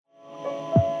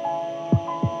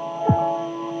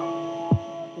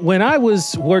When I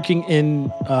was working in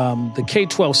the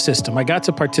K-12 system, I got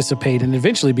to participate and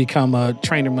eventually become a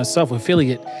trainer myself,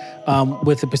 affiliate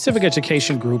with the Pacific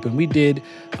Education Group. And we did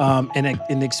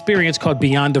an experience called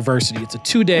Beyond Diversity. It's a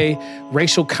 2-day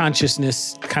racial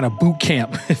consciousness kind of boot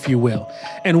camp, if you will.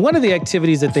 And one of the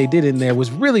activities that they did in there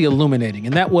was really illuminating,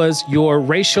 and that was your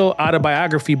racial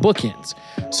autobiography bookends.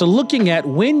 So looking at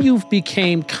when you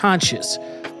became conscious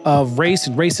of race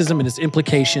and racism and its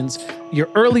implications, your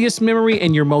earliest memory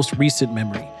and your most recent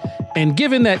memory. And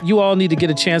given that you all need to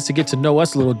get a chance to get to know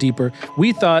us a little deeper,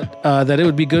 we thought that it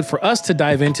would be good for us to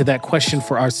dive into that question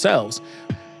for ourselves.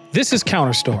 This is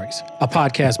Counter Stories, a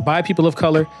podcast by people of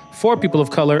color, for people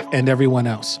of color, and everyone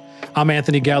else. I'm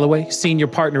Anthony Galloway, senior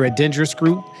partner at Dangerous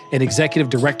Group and executive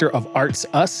director of Arts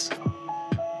Us.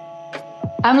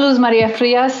 I'm Luz Maria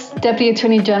Frias, Deputy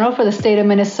Attorney General for the state of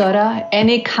Minnesota.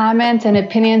 Any comments and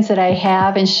opinions that I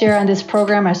have and share on this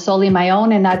program are solely my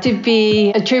own and not to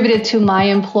be attributed to my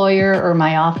employer or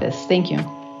my office. Thank you.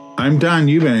 I'm Don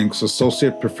Eubanks,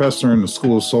 Associate Professor in the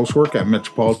School of Social Work at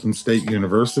Metropolitan State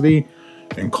University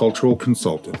and Cultural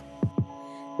Consultant.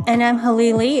 And I'm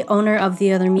Halili, owner of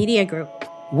The Other Media Group.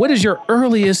 What is your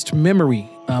earliest memory?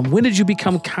 When did you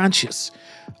become conscious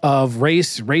of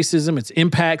racism, its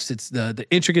impacts, its the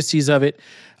intricacies of it,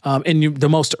 and the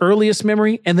most earliest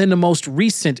memory, and then the most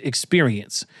recent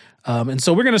experience? And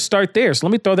so we're going to start there. So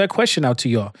let me throw that question out to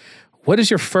y'all. What is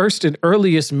your first and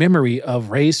earliest memory of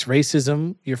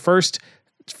racism, your first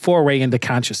foray into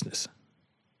consciousness?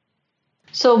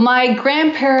 So my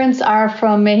grandparents are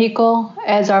from Mexico,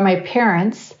 as are my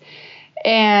parents,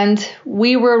 and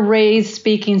we were raised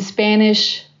speaking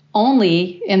Spanish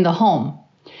only in the home.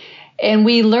 And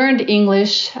we learned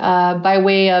English by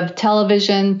way of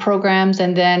television programs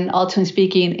and then ultimately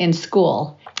speaking in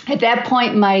school. At that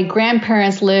point, my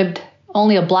grandparents lived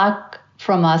only a block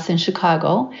from us in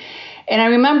Chicago. And I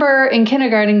remember in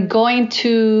kindergarten going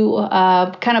to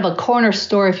kind of a corner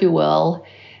store, if you will,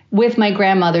 with my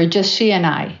grandmother, just she and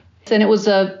I. And it was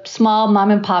a small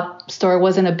mom and pop store. It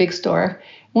wasn't a big store.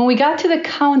 When we got to the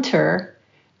counter,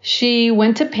 she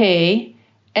went to pay,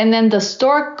 and then the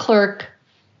store clerk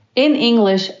in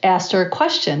English asked her a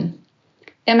question,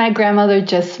 and my grandmother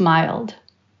just smiled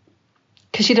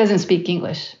because she doesn't speak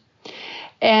English.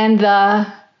 And the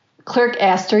clerk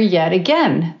asked her yet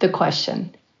again the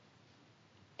question,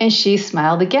 and she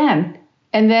smiled again.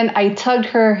 And then I tugged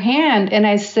her hand and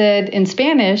I said in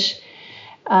Spanish,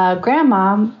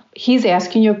 Grandma, he's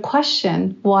asking you a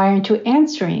question. Why aren't you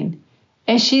answering?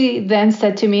 And she then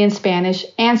said to me in Spanish,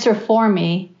 answer for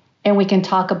me, and we can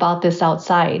talk about this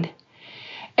outside.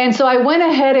 And so I went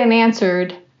ahead and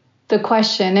answered the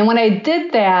question. And when I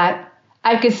did that,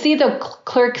 I could see the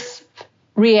clerk's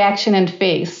reaction and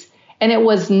face. And it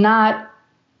was not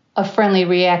a friendly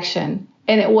reaction.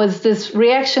 And it was this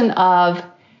reaction of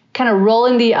kind of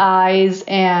rolling the eyes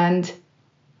and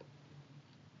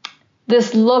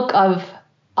this look of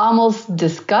almost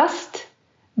disgust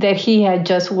that he had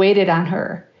just waited on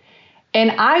her.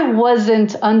 And I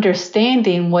wasn't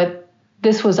understanding what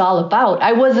this was all about.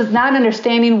 I was not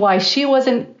understanding why she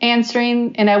wasn't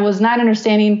answering, and I was not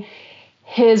understanding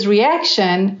his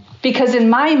reaction, because in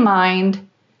my mind,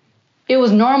 it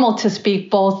was normal to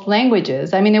speak both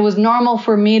languages. I mean, it was normal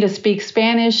for me to speak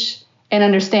Spanish and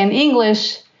understand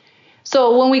English.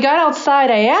 So when we got outside,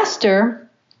 I asked her,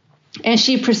 and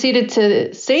she proceeded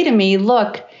to say to me,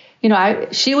 look,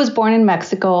 she was born in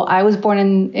Mexico, I was born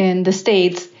in the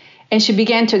States, and she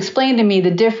began to explain to me the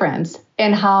difference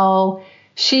and how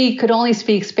she could only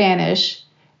speak Spanish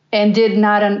and did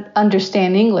not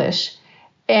understand English.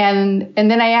 And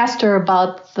then I asked her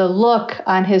about the look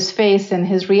on his face and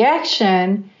his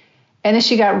reaction. And then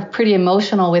she got pretty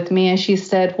emotional with me. And she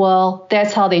said, well,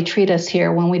 that's how they treat us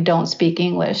here when we don't speak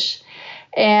English.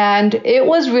 And it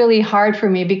was really hard for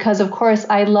me because, of course,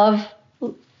 I love,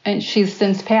 and she's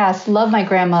since passed, love my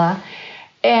grandma.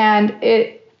 And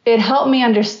it helped me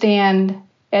understand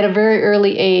at a very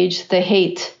early age the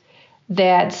hate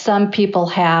that some people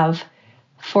have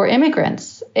for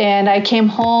immigrants. And I came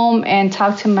home and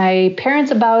talked to my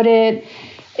parents about it.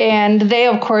 And they,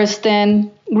 of course,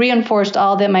 then reinforced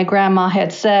all that my grandma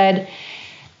had said.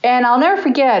 And I'll never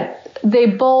forget, they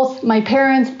both, my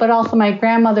parents, but also my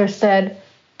grandmother said,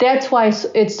 that's why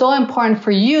it's so important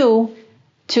for you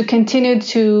to continue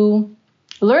to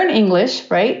learn English,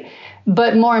 right?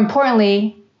 But more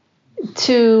importantly,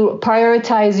 to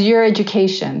prioritize your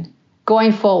education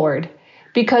going forward.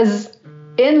 Because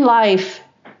in life,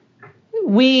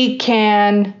 we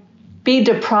can be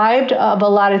deprived of a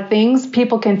lot of things.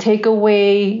 People can take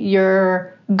away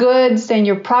your goods and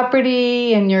your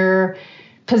property and your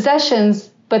possessions,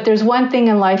 But there's one thing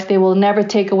in life they will never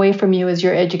take away from you is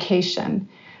your education.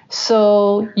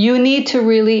 So you need to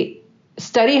really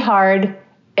study hard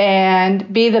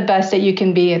and be the best that you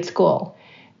can be at school.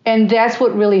 And that's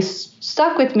what really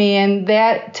stuck with me. And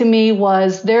that to me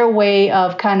was their way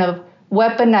of kind of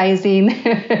weaponizing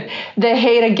the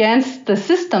hate against the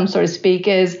system, so to speak,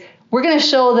 is we're going to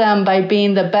show them by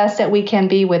being the best that we can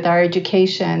be with our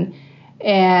education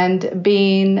and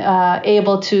being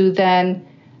able to then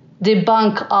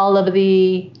debunk all of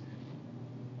the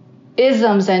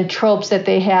isms and tropes that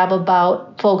they have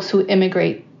about folks who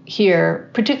immigrate here,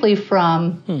 particularly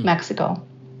from Mexico.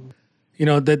 You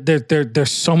know,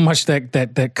 there's so much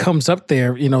that comes up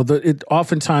there. You know,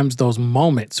 oftentimes those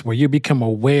moments where you become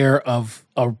aware of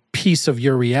a piece of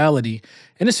your reality,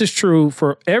 and this is true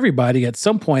for everybody at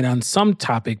some point on some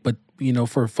topic, but, you know,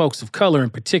 for folks of color in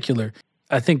particular,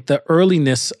 I think the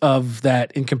earliness of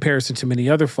that in comparison to many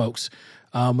other folks,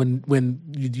 when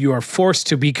you are forced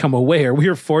to become aware, we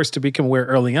are forced to become aware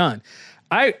early on.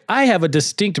 I have a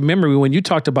distinct memory when you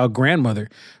talked about grandmother.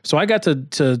 So I got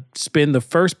to spend the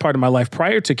first part of my life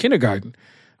prior to kindergarten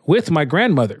with my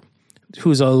grandmother,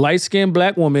 who's a light-skinned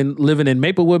Black woman living in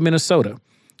Maplewood, Minnesota.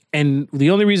 And the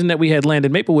only reason that we had land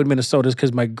in Maplewood, Minnesota is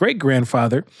because my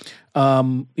great-grandfather,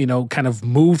 you know, kind of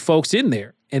moved folks in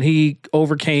there. And he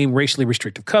overcame racially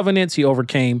restrictive covenants. He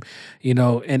overcame, you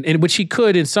know, and which he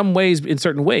could in some ways, in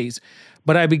certain ways.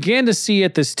 But I began to see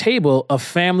at this table a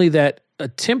family that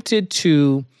attempted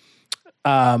to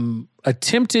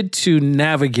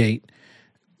navigate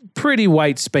pretty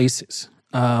white spaces.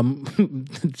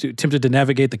 Attempted to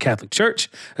navigate the Catholic Church,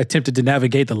 attempted to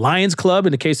navigate the Lions Club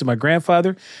in the case of my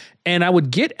grandfather. And I would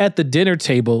get at the dinner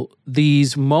table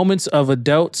these moments of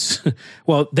adults.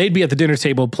 Well, they'd be at the dinner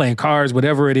table playing cards,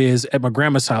 whatever it is, at my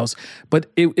grandma's house. But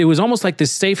it was almost like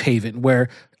this safe haven where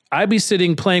I'd be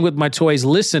sitting playing with my toys,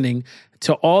 listening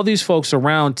to all these folks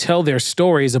around tell their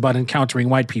stories about encountering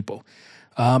white people.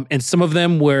 And some of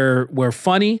them were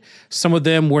funny. Some of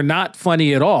them were not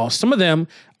funny at all. Some of them,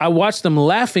 I watched them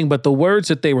laughing, but the words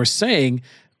that they were saying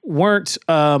weren't,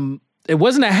 it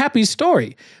wasn't a happy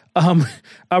story.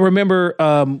 I remember,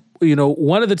 you know,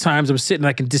 one of the times I was sitting,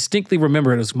 I can distinctly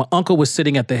remember it. It was my uncle was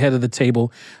sitting at the head of the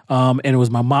table, and it was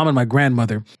my mom and my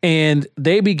grandmother. And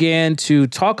they began to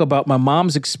talk about my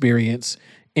mom's experience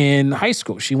in high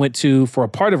school. She went to, for a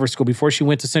part of her school, before she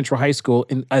went to Central High School,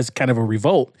 and as kind of a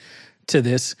revolt to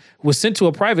this, was sent to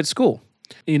a private school.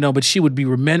 You know, but she would be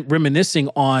reminiscing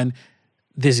on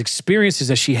these experiences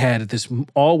that she had at this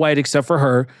all white, except for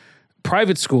her,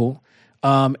 private school.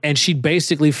 And she'd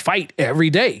basically fight every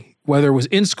day, whether it was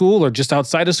in school or just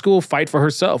outside of school, fight for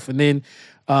herself. And then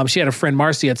she had a friend,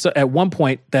 Marcy, at one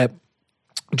point that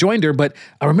joined her. But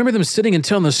I remember them sitting and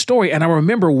telling the story. And I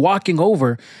remember walking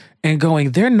over and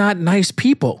going, they're not nice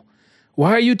people.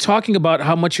 Why are you talking about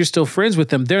how much you're still friends with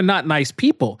them? They're not nice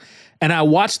people. And I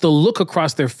watched the look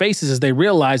across their faces as they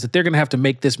realized that they're going to have to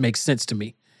make this make sense to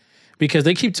me. Because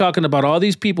they keep talking about all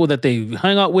these people that they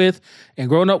hung out with and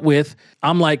grown up with.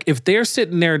 I'm like, if they're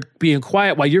sitting there being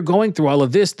quiet while you're going through all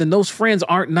of this, then those friends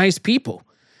aren't nice people.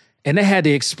 And they had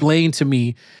to explain to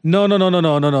me,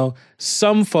 no.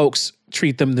 Some folks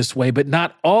treat them this way, but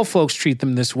not all folks treat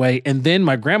them this way. And then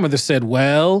my grandmother said,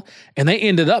 well, and they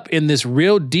ended up in this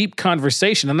real deep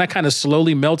conversation. And I kind of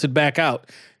slowly melted back out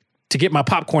to get my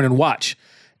popcorn and watch.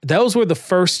 Those were the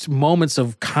first moments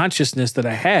of consciousness that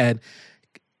I had.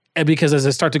 And because as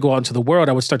I start to go out into the world,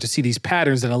 I would start to see these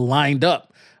patterns that aligned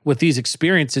up with these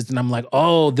experiences. And I'm like,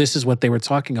 oh, this is what they were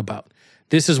talking about.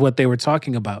 This is what they were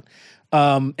talking about.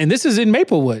 And this is in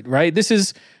Maplewood, right? This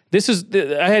is,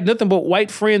 I had nothing but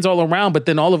white friends all around, but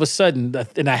then all of a sudden,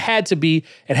 and it had to be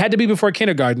before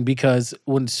kindergarten, because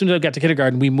as soon as I got to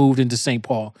kindergarten, we moved into St.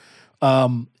 Paul.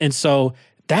 And so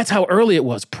that's how early it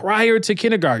was, prior to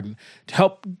kindergarten, to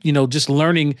help, you know, just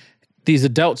learning these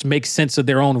adults make sense of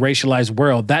their own racialized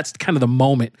world. That's kind of the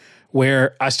moment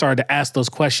where I started to ask those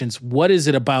questions. What is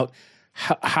it about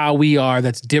how we are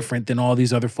that's different than all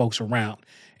these other folks around?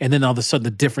 And then all of a sudden the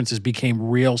differences became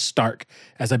real stark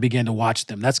as I began to watch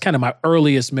them. That's kind of my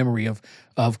earliest memory of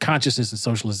consciousness and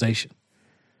socialization.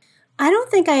 I don't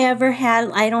think I ever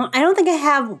had, I don't think I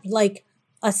have like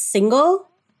a single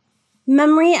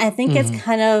memory. I think it's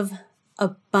kind of a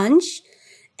bunch.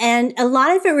 And a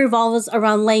lot of it revolves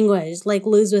around language, like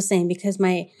Luz was saying, because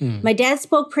my dad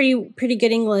spoke pretty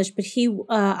good English, but he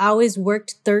always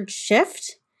worked third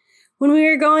shift when we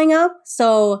were growing up.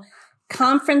 So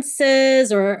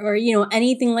conferences or you know,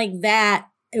 anything like that,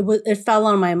 it fell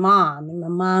on my mom, and my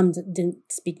mom didn't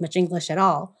speak much English at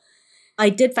all. I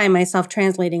did find myself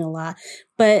translating a lot,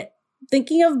 but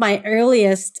thinking of my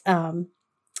earliest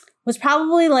was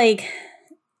probably like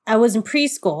I was in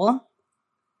preschool.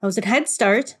 I was at Head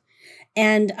Start,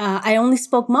 and I only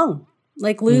spoke Hmong,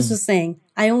 like Luz was saying.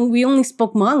 We only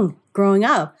spoke Hmong growing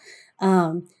up.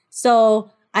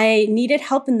 So I needed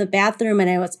help in the bathroom, and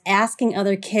I was asking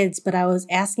other kids, but I was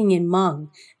asking in Hmong,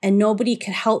 and nobody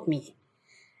could help me.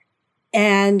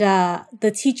 And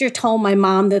the teacher told my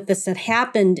mom that this had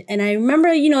happened. And I remember,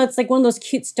 it's like one of those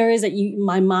cute stories that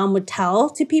my mom would tell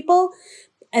to people.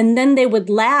 And then they would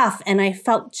laugh, and I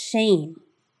felt shame.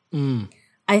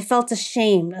 I felt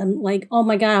ashamed. I'm like, oh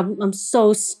my God, I'm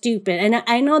so stupid. And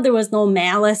I know there was no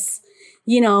malice,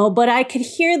 but I could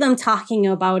hear them talking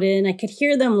about it, and I could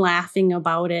hear them laughing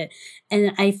about it.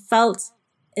 And I felt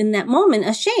in that moment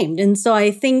ashamed. And so I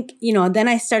think, then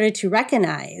I started to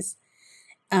recognize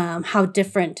how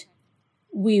different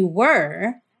we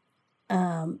were.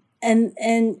 And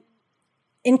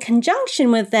in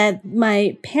conjunction with that,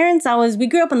 my parents we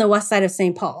grew up on the west side of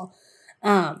St. Paul.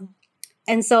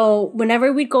 And so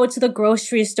whenever we'd go to the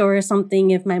grocery store or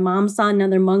something, if my mom saw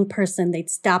another Hmong person, they'd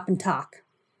stop and talk.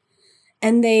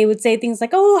 And they would say things like,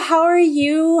 oh, how are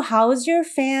you? How's your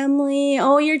family?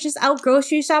 Oh, you're just out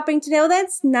grocery shopping today. Oh,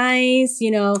 that's nice,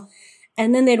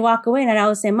 And then they'd walk away, and I'd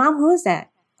always say, Mom, who is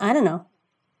that? I don't know.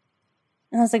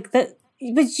 And I was like, but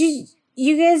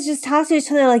you guys just talked to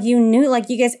each other like you knew, like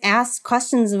you guys asked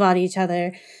questions about each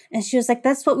other. And she was like,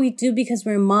 that's what we do because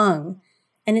we're Hmong,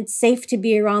 and it's safe to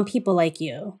be around people like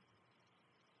you.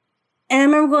 And I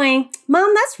remember going,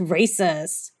 Mom, that's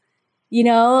racist,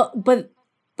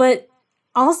 but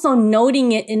also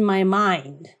noting it in my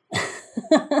mind.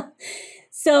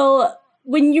 So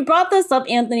when you brought this up,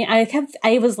 Anthony, I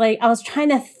was trying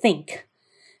to think.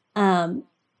 And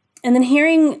then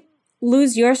hearing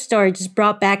Luz your story just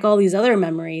brought back all these other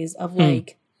memories of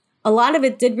like, a lot of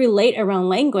it did relate around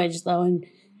language though. And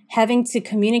having to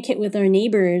communicate with our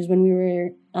neighbors when we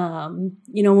were,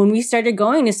 when we started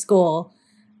going to school,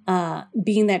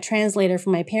 being that translator for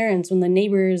my parents, when the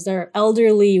neighbors are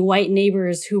elderly white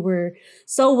neighbors who were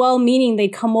so well-meaning,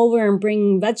 they'd come over and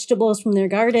bring vegetables from their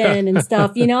garden and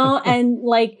stuff, and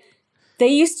like they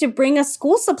used to bring us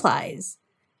school supplies.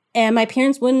 And my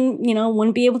parents wouldn't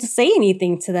be able to say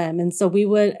anything to them. And so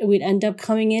we'd end up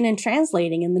coming in and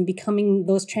translating and then becoming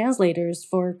those translators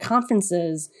for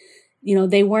conferences.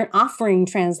 They weren't offering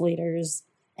translators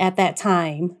at that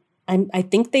time. I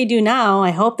think they do now.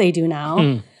 I hope they do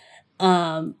now.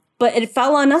 But it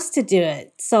fell on us to do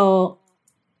it. So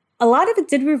a lot of it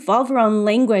did revolve around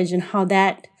language and how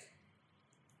that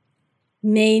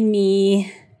made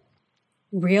me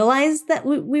realize that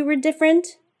we were different.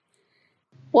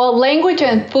 Well, language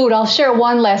and food. I'll share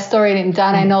one last story, and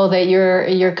Don, I know that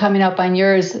you're coming up on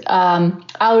yours.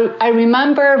 I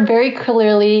remember very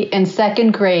clearly in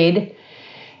second grade.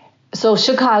 So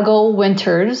Chicago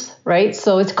winters, right?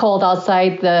 So it's cold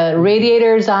outside. The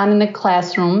radiator's on in the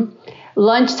classroom.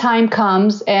 Lunchtime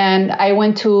comes, and I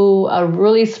went to a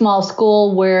really small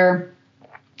school where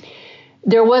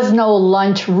there was no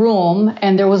lunch room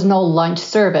and there was no lunch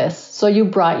service. So you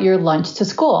brought your lunch to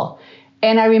school.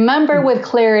 And I remember with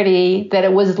clarity that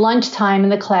it was lunchtime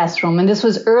in the classroom. And this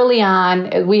was early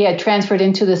on. We had transferred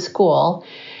into the school.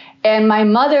 And my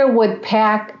mother would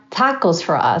pack tacos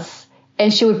for us.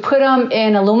 And she would put them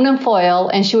in aluminum foil.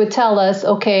 And she would tell us,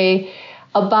 okay,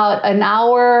 about an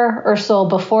hour or so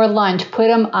before lunch, put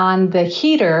them on the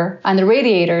heater, on the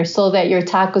radiator, so that your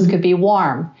tacos could be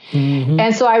warm. Mm-hmm.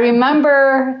 And so I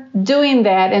remember doing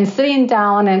that and sitting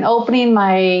down and opening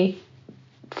my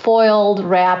foiled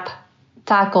wrap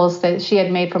tacos that she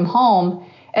had made from home,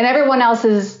 and everyone else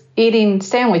is eating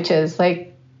sandwiches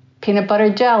like peanut butter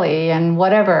jelly and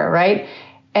whatever, right?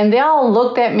 And they all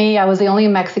looked at me. I was the only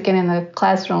Mexican in the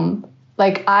classroom,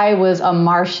 like I was a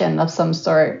Martian of some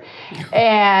sort,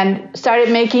 and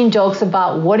started making jokes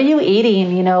about what are you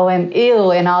eating, and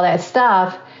ew and all that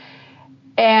stuff.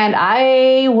 And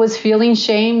I was feeling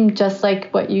shame, just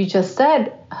like what you just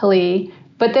said, Hali.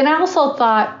 But then I also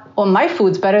thought, well, my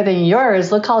food's better than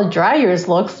yours. Look how dry yours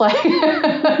looks like.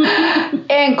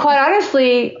 And quite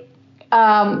honestly,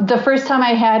 the first time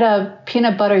I had a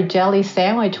peanut butter jelly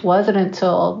sandwich wasn't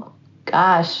until,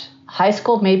 high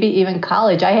school, maybe even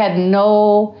college. We had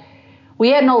no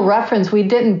reference. We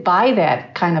didn't buy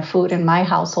that kind of food in my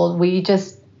household. We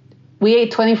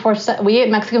ate 24/7. We ate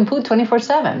Mexican food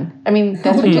 24/7. I mean,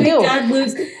 that's what you do. God,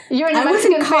 Luz. You're in a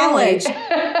Mexican college.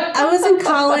 I was in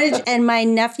college, and my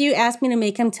nephew asked me to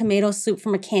make him tomato soup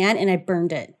from a can, and I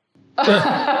burned it.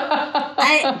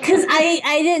 Because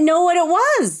I didn't know what it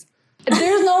was.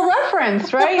 There's no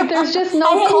reference, right? There's just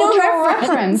no cultural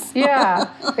reference.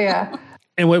 Yeah.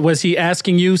 And what was he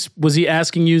asking you? Was he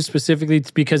asking you specifically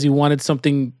because he wanted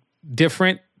something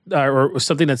different or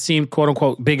something that seemed, quote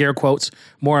unquote, big air quotes,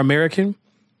 more American?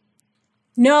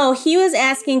 No, he was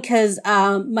asking because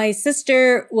my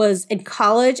sister was in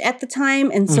college at the time.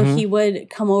 And so he would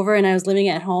come over, and I was living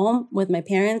at home with my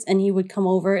parents, and he would come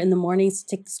over in the mornings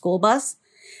to take the school bus.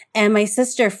 And my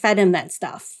sister fed him that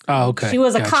stuff. Oh, okay. She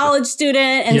was a college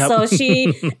student.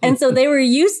 And so they were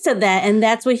used to that. And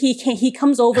that's what he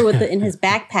comes over with it in his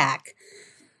backpack.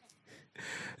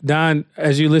 Don,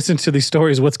 as you listen to these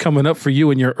stories, what's coming up for you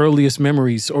in your earliest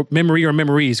memories, or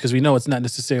memories? Because we know it's not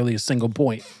necessarily a single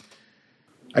point.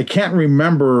 I can't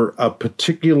remember a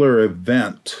particular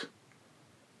event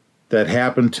that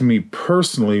happened to me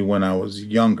personally when I was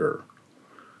younger.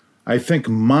 I think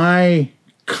my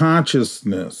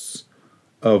consciousness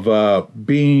of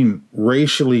being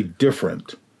racially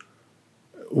different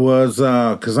was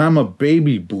because I'm a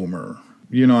baby boomer.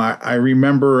 You know, I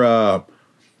remember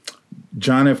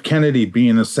John F. Kennedy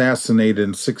being assassinated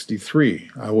in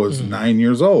 1963. I was 9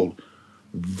 years old.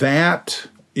 That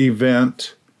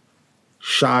event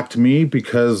shocked me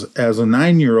because as a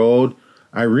 9-year-old,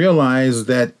 I realized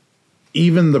that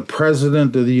even the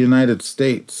president of the United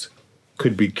States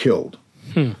could be killed.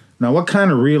 Now, what kind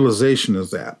of realization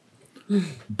is that?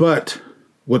 But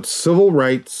with civil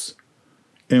rights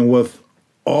and with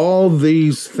all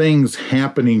these things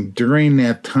happening during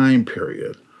that time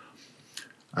period,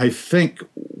 I think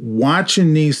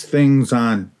watching these things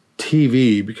on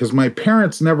TV, because my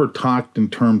parents never talked in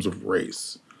terms of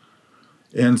race.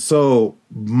 And so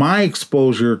my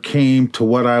exposure came to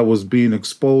what I was being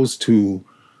exposed to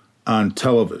on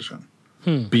television.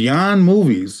 Beyond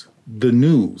movies, the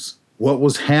news, what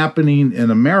was happening in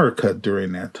America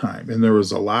during that time. And there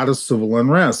was a lot of civil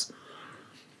unrest.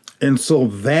 And so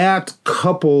that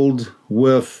coupled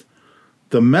with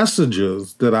the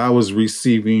messages that I was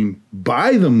receiving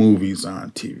by the movies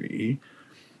on TV,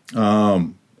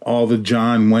 all the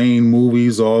John Wayne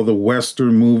movies, all the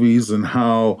Western movies, and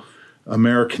how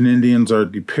American Indians are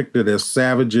depicted as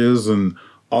savages, and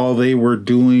all they were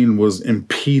doing was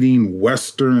impeding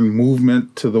Western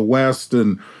movement to the West.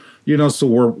 And, you know, so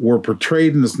we're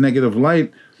portrayed in this negative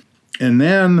light. And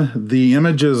then the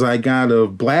images I got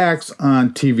of blacks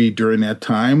on TV during that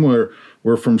time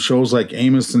were from shows like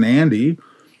Amos and Andy,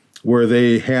 where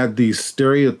they had these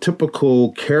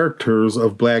stereotypical characters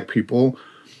of black people,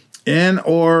 and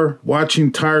or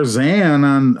watching Tarzan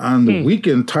on the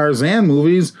weekend, Tarzan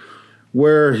movies,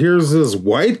 where here's this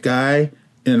white guy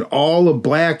in all of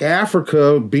black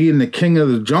Africa being the king of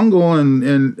the jungle, and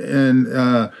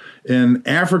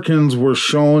Africans were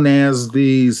shown as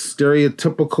these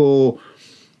stereotypical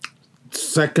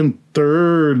second,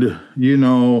 third,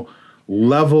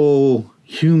 level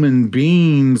human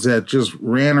beings that just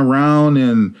ran around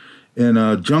in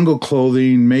jungle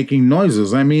clothing making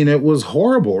noises. I mean, it was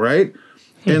horrible, right?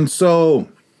 And so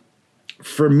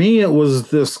for me, it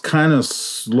was this kind of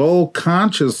slow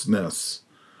consciousness,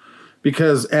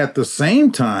 because at the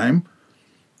same time,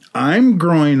 I'm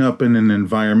growing up in an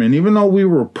environment, even though we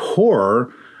were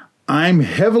poor, I'm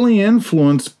heavily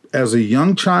influenced as a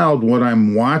young child what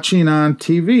I'm watching on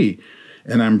TV.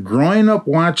 And I'm growing up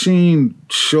watching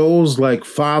shows like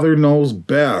Father Knows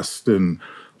Best and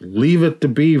Leave It to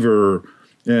Beaver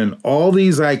and all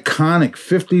these iconic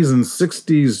 50s and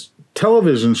 60s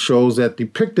television shows that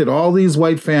depicted all these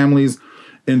white families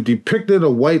and depicted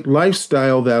a white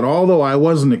lifestyle that, although I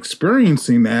wasn't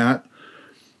experiencing that,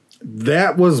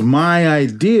 that was my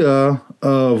idea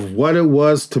of what it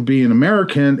was to be an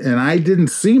American, and I didn't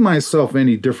see myself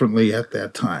any differently at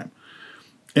that time.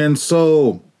 And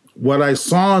so what I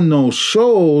saw in those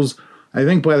shows, I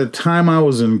think by the time I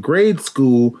was in grade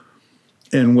school,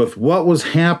 and with what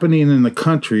was happening in the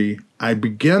country, I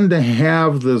began to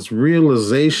have this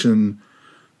realization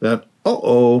that,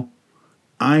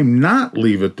 I'm not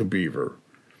Leave It to Beaver.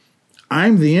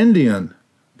 I'm the Indian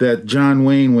that John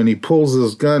Wayne, when he pulls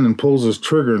his gun and pulls his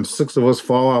trigger and 6 of us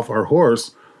fall off our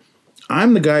horse,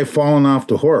 I'm the guy falling off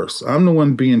the horse. I'm the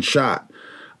one being shot.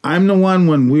 I'm the one,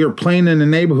 when we were playing in the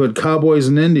neighborhood, cowboys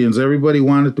and Indians, everybody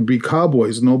wanted to be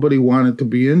cowboys. Nobody wanted to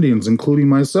be Indians, including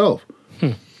myself.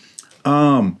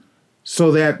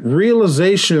 So that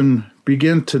realization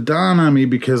began to dawn on me,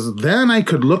 because then I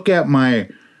could look at my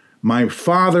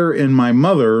father and my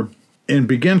mother and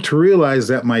begin to realize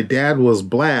that my dad was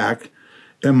black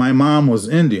and my mom was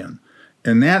Indian.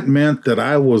 And that meant that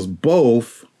I was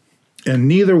both, and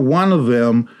neither one of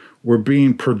them were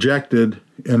being projected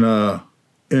in a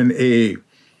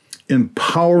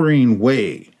empowering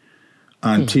way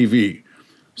on TV.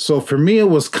 So for me, it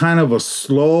was kind of a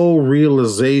slow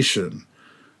realization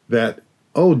that,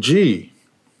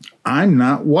 I'm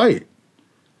not white.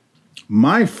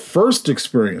 My first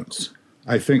experience,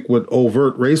 I think, with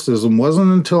overt racism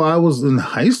wasn't until I was in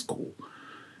high school.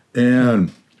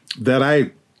 And that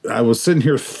I was sitting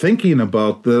here thinking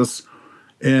about this.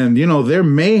 And, you know, there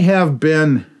may have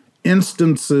been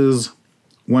instances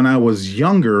when I was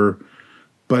younger,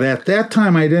 but at that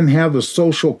time I didn't have the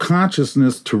social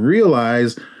consciousness to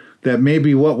realize that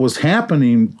maybe what was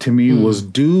happening to me was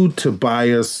due to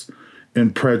bias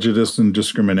and prejudice and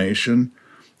discrimination,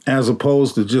 as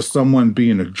opposed to just someone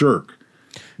being a jerk.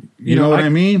 You know what I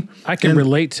mean? I can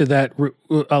relate to that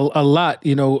a lot.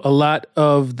 You know, a lot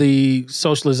of the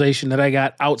socialization that I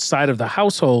got outside of the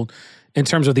household in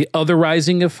terms of the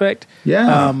otherizing effect.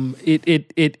 Yeah.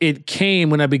 It came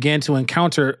when I began to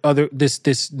encounter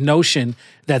this notion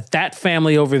that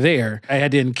family over there, I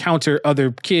had to encounter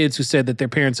other kids who said that their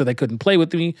parents said they couldn't play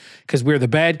with me because we're the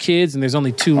bad kids and there's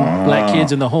only 2 black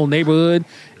kids in the whole neighborhood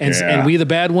and we the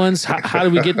bad ones. How do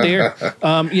we get there?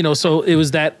 You know, so it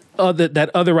was that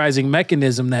otherizing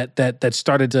mechanism that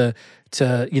started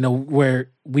to you know, where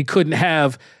we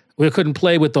couldn't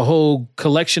play with the whole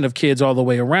collection of kids all the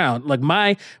way around. Like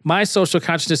my social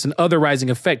consciousness and otherizing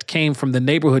effect came from the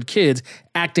neighborhood kids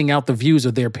acting out the views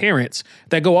of their parents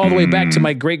that go all the way back to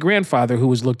my great-grandfather, who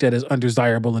was looked at as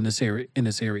undesirable in this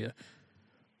area.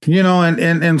 You know,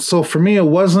 and so for me, it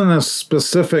wasn't a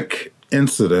specific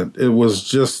incident. It was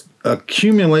just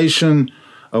accumulation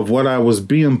of what I was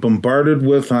being bombarded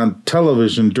with on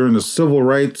television during the civil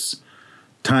rights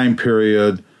time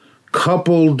period,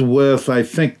 coupled with, I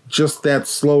think, just that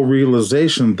slow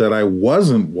realization that I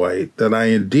wasn't white, that I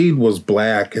indeed was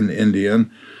black and Indian,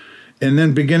 and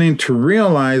then beginning to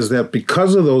realize that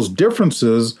because of those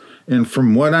differences, and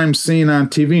from what I'm seeing on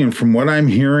TV and from what I'm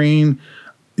hearing,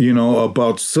 you know,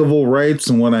 about civil rights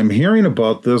and what I'm hearing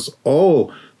about this,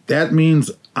 that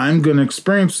means I'm going to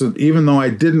experience it, even though I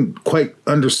didn't quite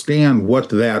understand what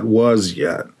that was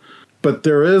yet. But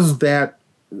there is that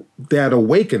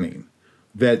awakening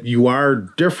that you are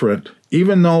different,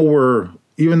 even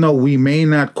though we may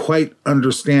not quite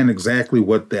understand exactly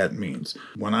what that means.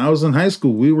 When I was in high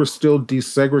school, we were still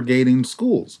desegregating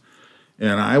schools.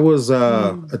 And I was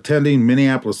attending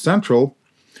Minneapolis Central,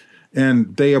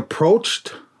 and they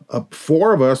approached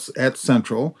 4 of us at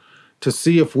Central to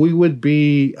see if we would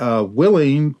be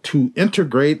willing to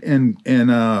integrate and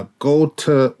go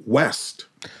to West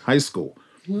High School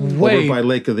over by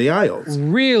Lake of the Isles.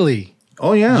 Really?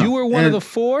 Oh, yeah. You were one of the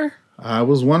 4? I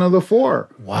was one of the 4.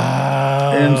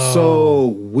 Wow. And so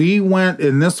we went,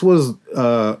 and this was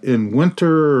in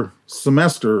winter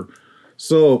semester.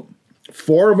 So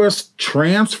 4 of us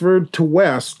transferred to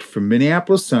West from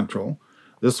Minneapolis Central.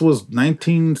 This was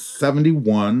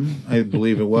 1971, I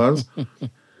believe it was.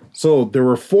 So there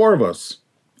were 4 of us.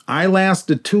 I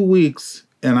lasted 2 weeks,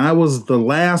 and I was the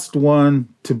last one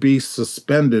to be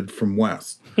suspended from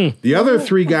West. The other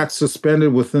 3 got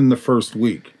suspended within the first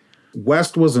week.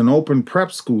 West was an open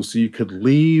prep school, so you could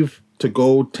leave to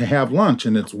go to have lunch,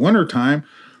 and it's wintertime.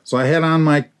 So I had on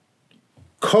my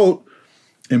coat,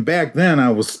 and back then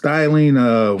I was styling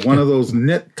one of those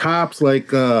knit tops like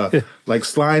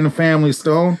Sly and the Family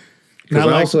Stone. Because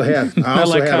I also had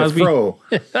a fro.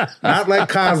 Not like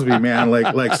Cosby, man,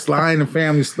 like Sly and the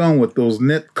Family Stone with those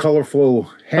knit colorful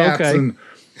hats. Okay. And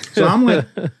so I'm like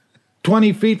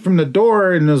 20 feet from the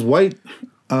door, and this white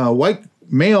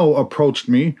male approached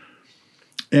me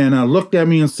and looked at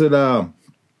me and said,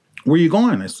 where you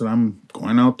going? I said, I'm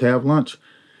going out to have lunch.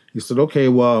 He said, okay,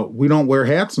 well, we don't wear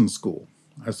hats in school.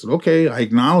 I said, okay. I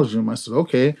acknowledged him. I said,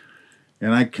 okay.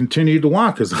 And I continued to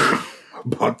walk because I'm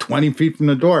about 20 feet from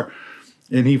the door.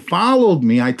 And he followed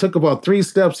me. I took about 3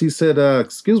 steps. He said,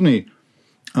 excuse me,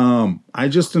 I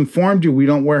just informed you we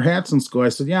don't wear hats in school. I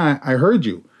said, yeah, I heard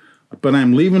you, but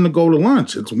I'm leaving to go to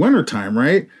lunch. It's wintertime,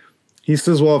 right? He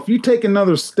says, well, if you take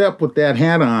another step with that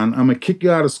hat on, I'm going to kick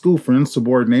you out of school for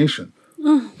insubordination.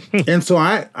 And so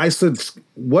I said,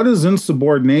 what is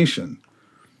insubordination?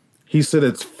 He said,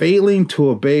 it's failing to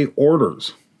obey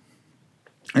orders.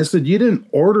 I said, you didn't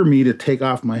order me to take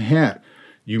off my hat.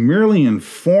 You merely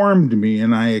informed me,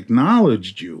 and I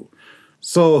acknowledged you.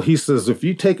 So he says, if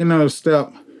you take another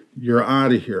step, you're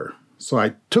out of here. So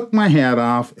I took my hat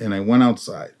off, and I went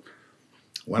outside.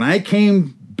 When I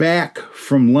came back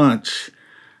from lunch,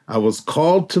 I was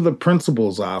called to the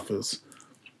principal's office.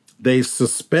 They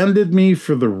suspended me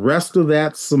for the rest of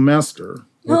that semester,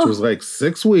 which was like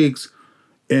 6 weeks,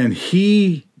 and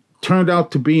he turned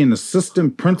out to be an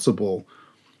assistant principal.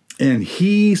 And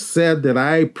he said that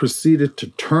I proceeded to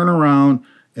turn around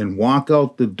and walk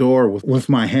out the door with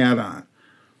my hat on.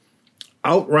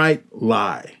 Outright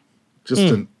lie. Just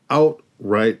an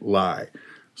outright lie.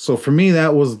 So for me,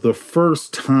 that was the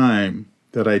first time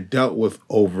that I dealt with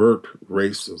overt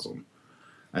racism.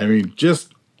 I mean,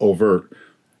 just overt.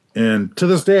 And to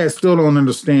this day, I still don't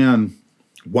understand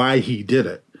why he did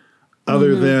it,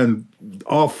 other than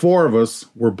all four of us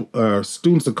were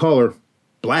students of color,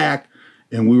 Black,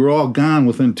 and we were all gone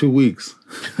within 2 weeks.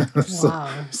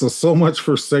 Wow. So much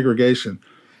for segregation.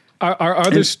 Are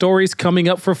there stories coming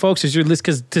up for folks as you're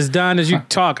listening? Because Don, as you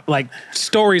talk, like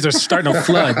stories are starting to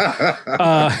flood.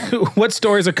 What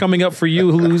stories are coming up for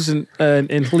you, Luz and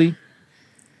Lee?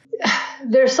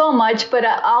 There's so much, but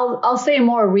I'll say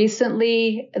more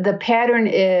recently, the pattern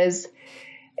is,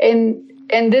 and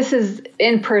this is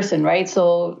in person, right?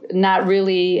 So not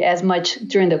really as much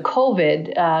during the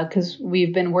COVID, because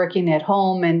we've been working at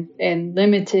home and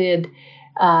limited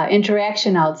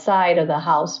interaction outside of the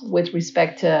house with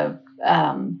respect to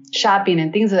shopping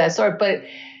and things of that sort. But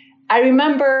I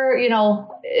remember,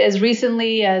 as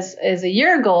recently as a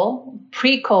year ago,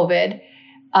 pre-COVID,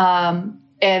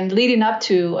 and leading up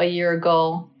to a year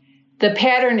ago, the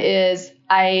pattern is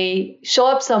I show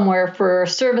up somewhere for a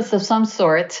service of some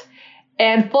sort,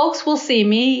 and folks will see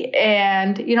me,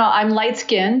 and, I'm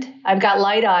light-skinned, I've got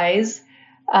light eyes,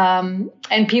 and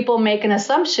people make an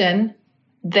assumption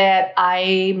that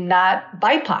I'm not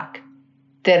BIPOC,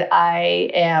 that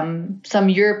I am some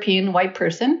European white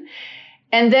person.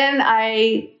 And then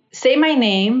I say my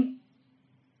name,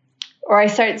 or I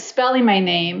start spelling my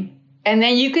name, and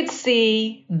then you could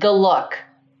see the look,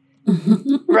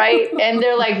 right? And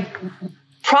they're like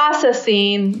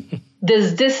processing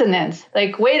this dissonance.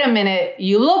 Like, wait a minute,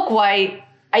 you look white,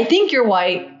 I think you're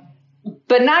white,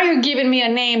 but now you're giving me a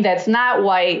name that's not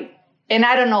white, and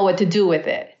I don't know what to do with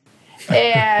it.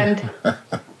 And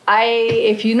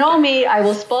if you know me, I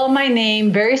will spell my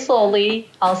name very slowly.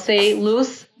 I'll say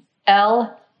Luz,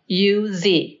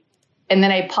 L-U-Z, and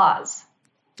then I pause.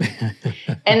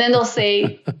 And then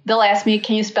they'll ask me,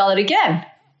 can you spell it again?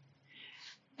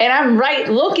 And I'm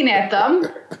looking at them,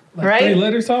 right? 3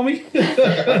 letters, homie?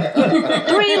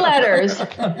 3 letters.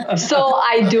 So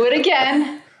I do it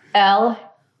again, L-U-Z.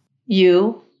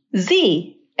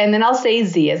 And then I'll say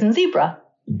Z as in zebra.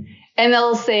 And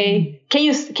they'll say, can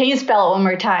you spell it one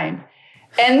more time?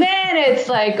 And then it's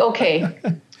like, okay.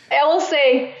 I will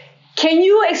say, can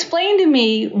you explain to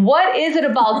me what is it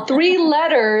about 3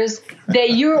 letters that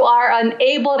you are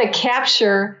unable to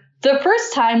capture the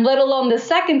first time, let alone the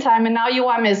second time, and now you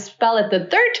want me to spell it the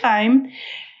third time?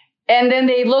 And then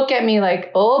they look at me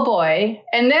like, oh boy.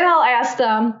 And then I'll ask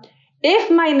them, if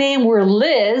my name were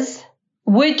Liz,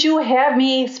 would you have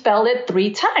me spell it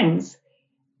 3 times?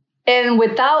 And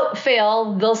without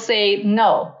fail, they'll say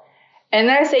no. And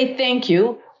then I say, thank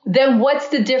you. Then what's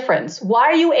the difference? Why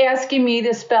are you asking me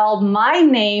to spell my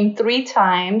name 3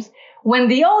 times when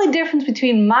the only difference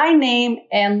between my name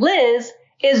and Liz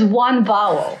is 1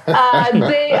 vowel?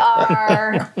 They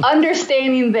are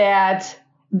understanding that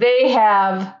they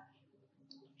have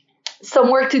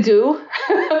some work to do,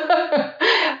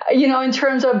 in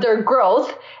terms of their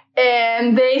growth.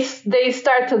 And they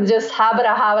start to just habit,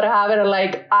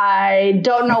 like, I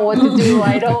don't know what to do.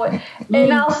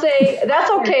 And I'll say,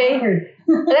 that's okay.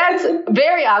 That's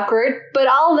very awkward, but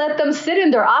I'll let them sit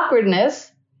in their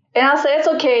awkwardness. And I'll say, it's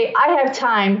okay. I have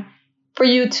time for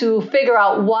you to figure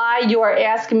out why you are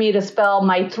asking me to spell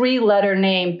my 3-letter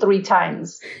name 3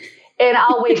 times. And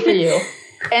I'll wait for you.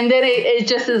 And then it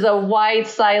just is a wide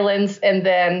silence. And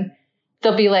then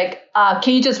they'll be like,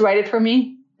 can you just write it for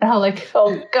me? And I'm like,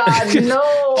 oh God, no.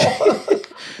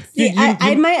 See,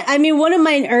 I mean, one of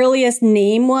my earliest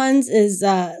name ones is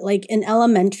like in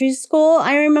elementary school.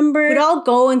 I remember we'd all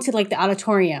go into like the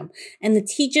auditorium, and the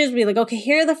teachers would be like, okay,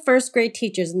 here are the first grade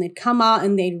teachers, and they'd come out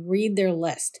and they'd read their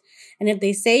list. And if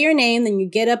they say your name, then you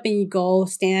get up and you go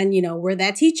stand, where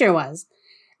that teacher was.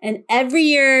 And every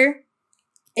year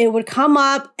it would come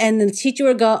up, and the teacher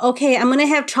would go, okay, I'm gonna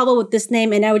have trouble with this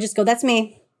name, and I would just go, that's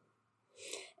me.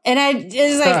 And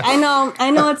it's like, I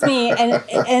know it's me.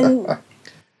 And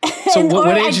so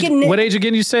what age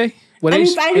again you say?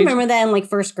 I remember that in like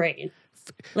first grade.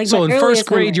 Like, so in first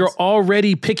grade, you're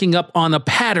already picking up on a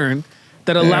pattern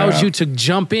that allows you to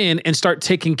jump in and start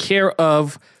taking care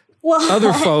of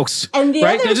other folks. And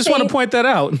right? I just want to point that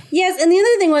out. Yes. And the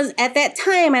other thing was, at that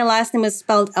time, my last name was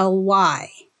spelled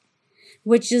L-Y,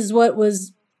 which is what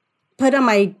was put on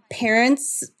my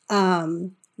parents'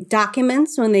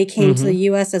 documents when they came to the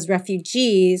U.S. as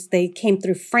refugees. They came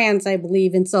through France, I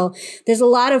believe. And so there's a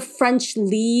lot of French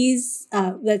Lees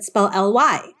that spell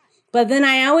L-Y. But then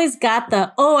I always got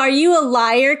are you a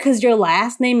liar because your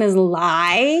last name is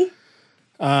Lie?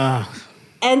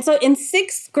 And so in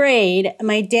 6th grade,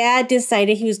 my dad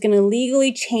decided he was going to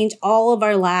legally change all of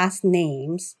our last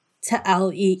names to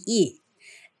L-E-E.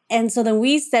 And so then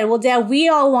we said, well, Dad, we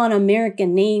all want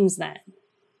American names then.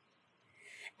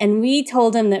 And we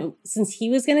told him that since he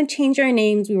was going to change our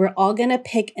names, we were all going to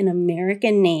pick an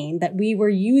American name that we were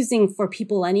using for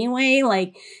people anyway.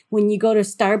 Like when you go to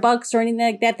Starbucks or anything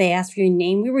like that, they ask for your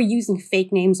name. We were using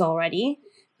fake names already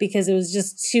because it was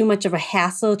just too much of a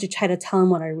hassle to try to tell them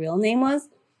what our real name was.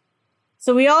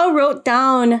 So we all wrote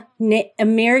down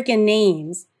American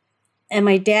names. And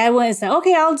my dad went and said,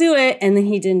 okay, I'll do it. And then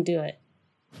he didn't do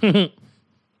it.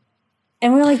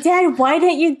 And we're like, Dad, why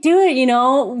didn't you do it? You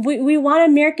know, we want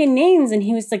American names. And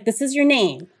he was like, this is your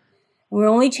name. We're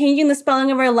only changing the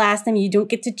spelling of our last name. You don't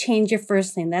get to change your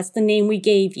first name. That's the name we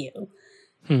gave you.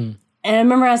 And I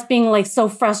remember us being like so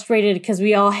frustrated because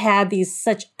we all had these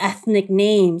such ethnic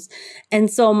names. And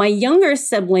so my younger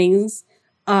siblings,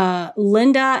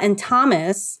 Linda and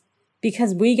Thomas,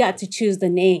 because we got to choose the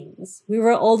names. We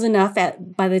were old enough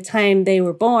by the time they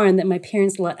were born that my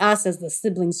parents let us as the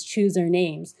siblings choose their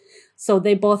names. So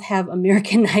they both have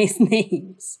Americanized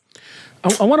names.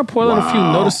 I want to point out a few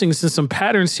noticings and some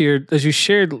patterns here as you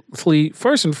shared, Lee.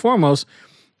 First and foremost,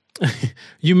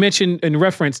 you mentioned and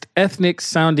referenced ethnic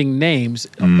sounding names,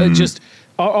 just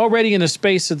already in a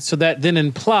space so that then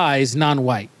implies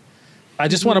non-white. I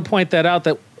just want to point that out,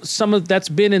 that some of that's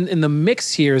been in the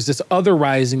mix here is this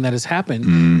otherizing that has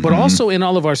happened, but also in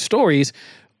all of our stories.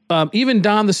 Even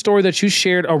Don, the story that you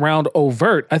shared around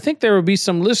overt, I think there would be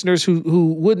some listeners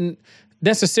who wouldn't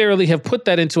necessarily have put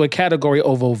that into a category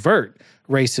of overt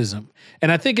racism.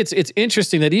 And I think it's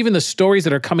interesting that even the stories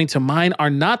that are coming to mind are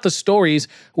not the stories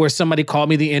where somebody called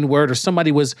me the N-word or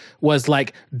somebody was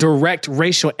like direct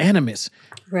racial animus.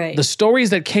 Right. The stories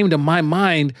that came to my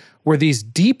mind were these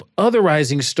deep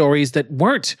otherizing stories that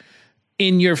weren't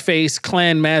in your face,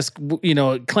 Klan mask,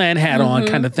 Klan hat on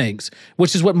kind of things,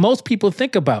 which is what most people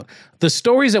think about. The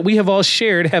stories that we have all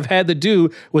shared have had to do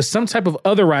with some type of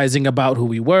otherizing about who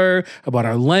we were, about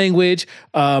our language,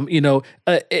 and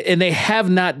they have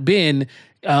not been,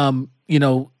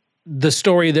 the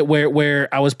story that where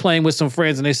I was playing with some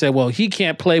friends and they said, well, he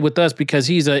can't play with us because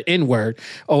he's an N-word,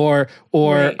 or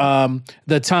right.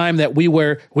 The time that we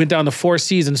went down to Four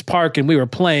Seasons Park and we were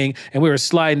playing and we were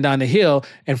sliding down the hill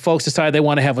and folks decided they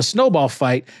want to have a snowball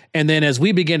fight. And then as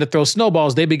we began to throw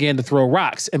snowballs, they began to throw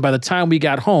rocks. And by the time we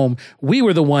got home, we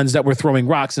were the ones that were throwing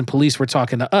rocks and police were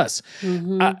talking to us.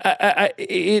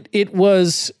 It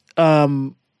was,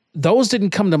 those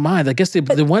didn't come to mind. I guess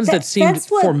the ones that seemed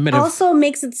formative. Also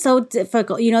makes it so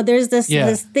difficult. You know, there's this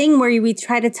thing where we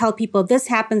try to tell people this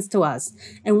happens to us.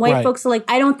 And white folks are like,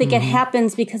 I don't think it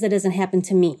happens because it doesn't happen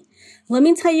to me. Let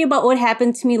me tell you about what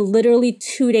happened to me literally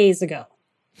 2 days ago.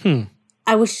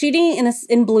 I was shooting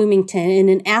in Bloomington, in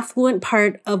an affluent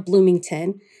part of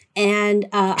Bloomington. And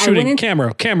I went in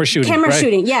camera shooting. Camera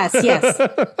shooting, yes.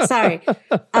 Sorry.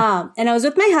 And I was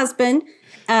with my husband.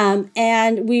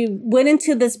 And we went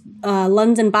into this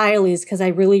London Byerly's because I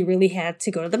really, really had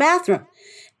to go to the bathroom.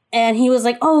 And he was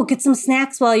like, oh, get some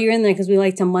snacks while you're in there because we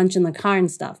like to munch in the car and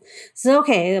stuff. So,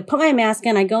 okay, I put my mask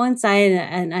on. I go inside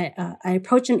and I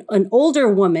approach an older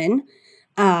woman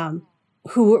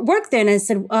who worked there. And I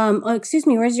said, excuse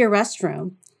me, where's your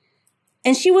restroom?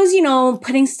 And she was,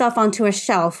 putting stuff onto a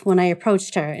shelf when I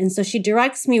approached her. And so she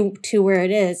directs me to where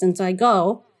it is. And so I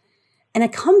go. And I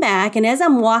come back, and as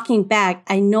I'm walking back,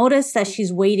 I notice that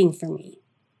she's waiting for me.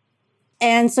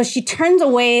 And so she turns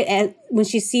away when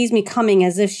she sees me coming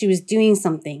as if she was doing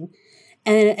something.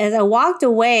 And as I walked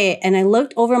away and I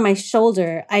looked over my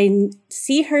shoulder, I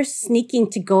see her sneaking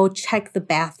to go check the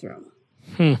bathroom.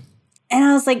 And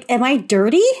I was like, am I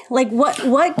dirty? Like,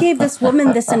 what gave this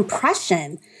woman this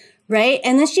impression? Right?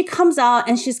 And then she comes out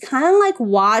and she's kind of like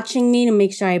watching me to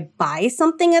make sure I buy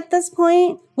something at this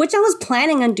point, which I was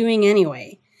planning on doing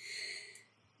anyway.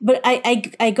 But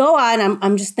I go on,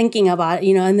 I'm just thinking about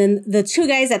it, and then the two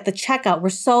guys at the checkout were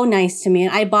so nice to me.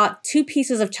 And I bought 2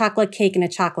 pieces of chocolate cake and a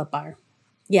chocolate bar.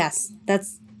 Yes,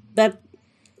 that's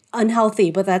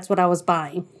unhealthy, but that's what I was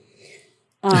buying.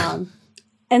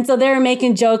 And so they were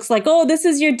making jokes like, oh, this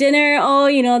is your dinner.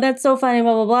 Oh, that's so funny,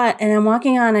 blah, blah, blah. And I'm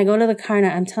walking on. I go to the car and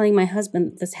I'm telling my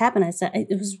husband this happened. I said,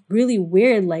 it was really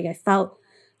weird. Like I felt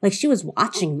like she was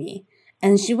watching me.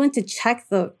 And she went to check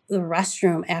the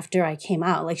restroom after I came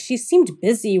out. Like she seemed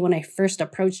busy when I first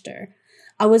approached her.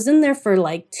 I was in there for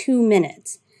like 2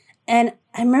 minutes. And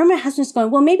I remember my husband just going,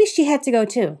 well, maybe she had to go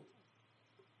too.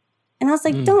 And I was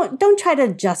like, don't try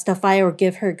to justify or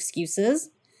give her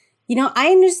excuses. I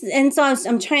understand. And so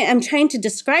I'm trying to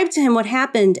describe to him what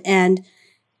happened and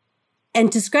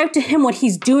describe to him what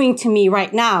he's doing to me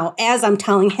right now as I'm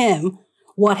telling him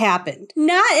what happened.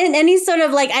 Not in any sort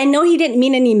of like, I know he didn't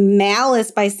mean any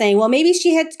malice by saying, well, maybe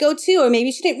she had to go too, or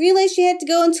maybe she didn't realize she had to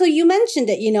go until you mentioned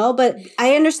it, you know, but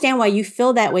I understand why you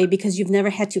feel that way because you've never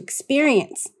had to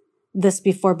experience this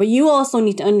before. But you also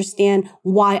need to understand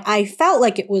why I felt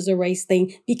like it was a race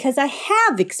thing because I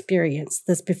have experienced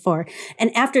this before.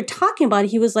 And after talking about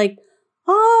it, he was like,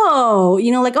 oh,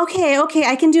 you know, like, okay,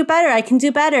 I can do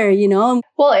better, you know?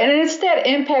 Well, and it's that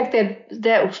impact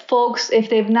that folks, if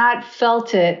they've not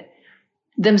felt it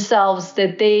themselves,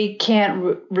 that they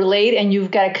can't relate, and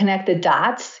you've got to connect the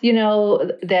dots, you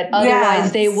know, that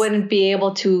otherwise they wouldn't be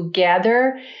able to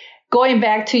gather. Going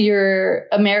back to your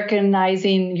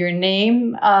Americanizing your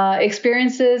name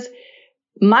experiences,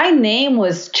 my name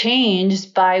was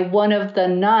changed by one of the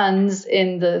nuns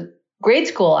in the grade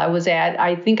school I was at.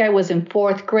 I think I was in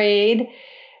 4th grade,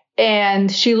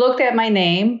 and she looked at my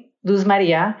name, Luz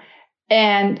Maria,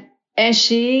 and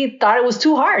she thought it was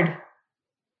too hard.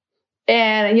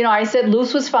 And, you know, I said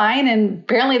Luz was fine, and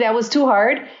apparently that was too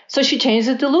hard. So she changed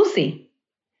it to Lucy.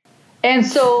 And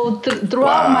so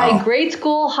throughout my grade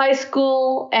school, high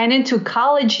school, and into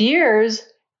college years,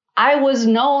 I was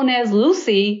known as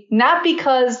Lucy, not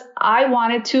because I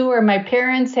wanted to or my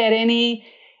parents had any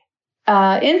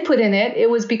input in it. It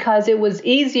was because it was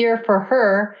easier for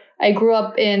her. I grew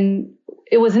up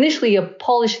it was initially a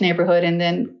Polish neighborhood and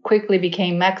then quickly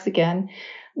became Mexican.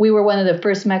 We were one of the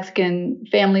first Mexican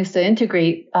families to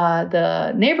integrate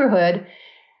the neighborhood.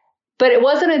 But it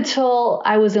wasn't until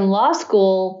I was in law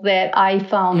school that I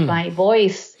found my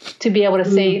voice to be able to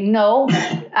say, no,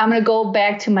 I'm going to go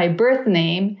back to my birth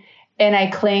name. And I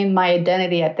claimed my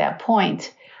identity at that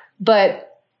point.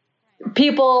 But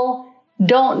people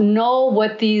don't know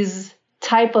what these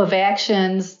type of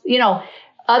actions, you know,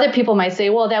 other people might say,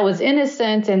 well, that was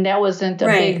innocent and that wasn't a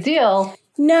big deal.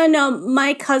 No.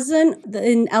 My cousin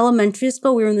in elementary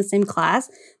school, we were in the same class.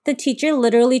 The teacher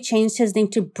literally changed his name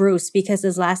to Bruce because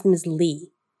his last name is Lee.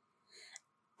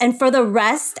 And for the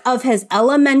rest of his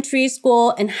elementary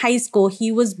school and high school,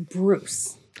 he was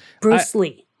Bruce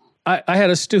Lee. I had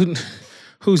a student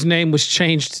whose name was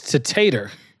changed to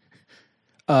Tater.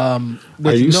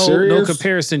 With no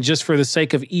comparison, just for the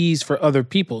sake of ease for other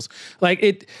people's.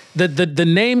 Like the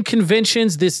name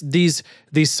conventions, these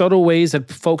subtle ways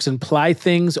that folks imply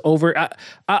things over.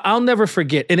 I'll never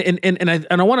forget,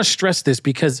 and I want to stress this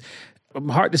because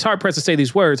it's hard pressed to say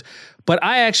these words, but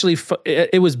I actually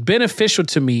it was beneficial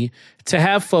to me to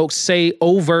have folks say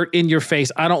overt in your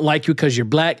face, I don't like you because you're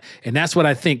black, and that's what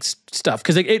I think stuff,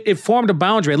 because it formed a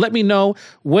boundary. It let me know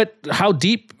how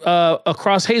deep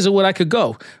across Hazelwood I could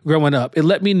go growing up. It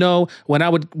let me know when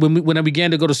I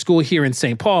began to go to school here in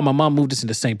St. Paul. My mom moved us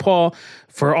into St. Paul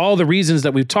for all the reasons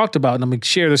that we've talked about, and I'm going to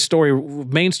share the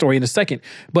main story in a second.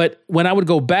 But when I would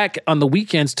go back on the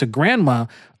weekends to grandma,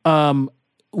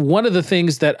 one of the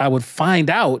things that I would find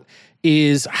out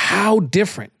is how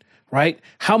different, right?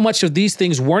 How much of these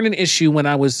things weren't an issue when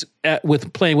I was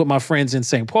playing with my friends in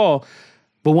St. Paul.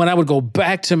 But when I would go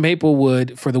back to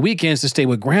Maplewood for the weekends to stay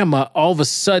with grandma, all of a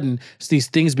sudden these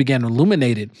things began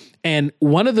illuminated. And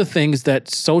one of the things that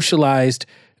socialized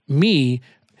me,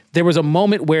 there was a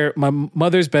moment where my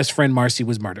mother's best friend, Marcy,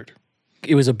 was murdered.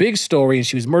 It was a big story, and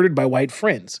she was murdered by white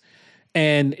friends.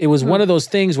 And it was one of those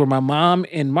things where my mom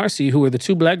and Marcy, who were the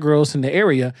two black girls in the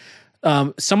area,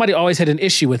 somebody always had an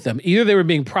issue with them. Either they were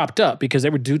being propped up because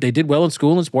they did well in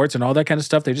school and sports and all that kind of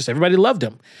stuff. Everybody loved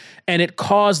them. And it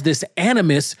caused this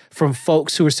animus from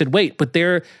folks who said, wait, but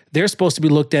they're supposed to be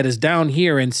looked at as down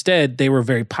here. Instead, they were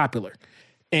very popular.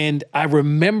 And I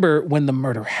remember when the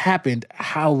murder happened,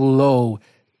 how much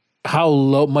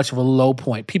of a low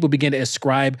point. People began to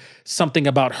ascribe something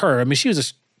about her. I mean, she was a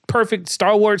perfect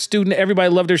Star Wars student. Everybody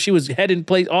loved her. She was head in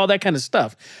place, all that kind of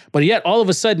stuff. But yet, all of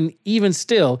a sudden, even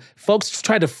still, folks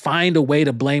tried to find a way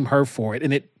to blame her for it.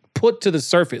 And it put to the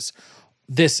surface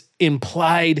this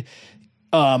implied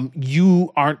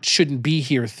shouldn't be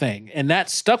here thing. And that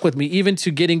stuck with me even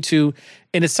to getting to,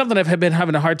 and it's something I've been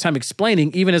having a hard time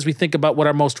explaining, even as we think about what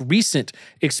our most recent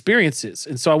experience is.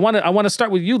 And so I want to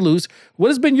start with you, Luz. What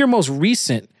has been your most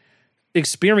recent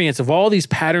experience of all these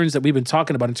patterns that we've been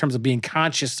talking about in terms of being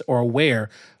conscious or aware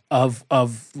of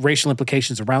racial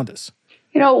implications around us?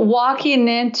 You know, walking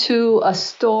into a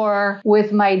store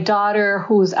with my daughter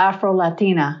who's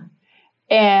Afro-Latina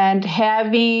and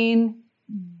having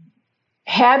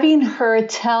her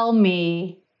tell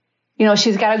me, you know,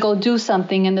 she's got to go do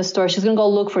something in the store. She's going to go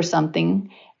look for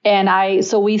something.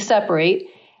 So we separate.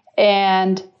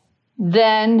 And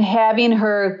then having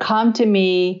her come to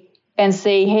me and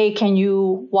say, hey, can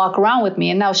you walk around with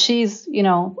me? And now she's, you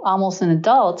know, almost an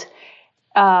adult.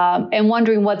 and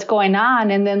wondering what's going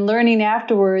on, and then learning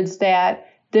afterwards that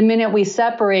the minute we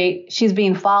separate, she's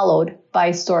being followed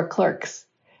by store clerks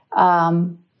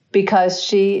because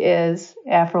she is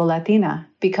Afro-Latina,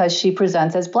 because she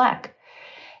presents as Black.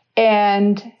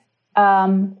 And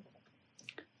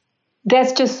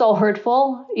that's just so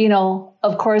hurtful,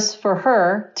 of course, for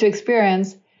her to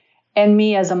experience, and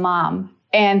me as a mom,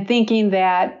 and thinking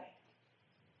that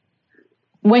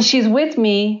when she's with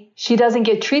me, she doesn't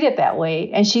get treated that way.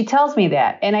 And she tells me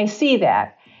that, and I see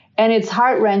that. And it's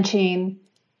heart-wrenching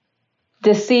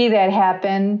to see that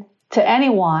happen to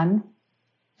anyone,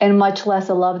 and much less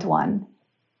a loved one.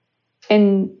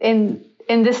 In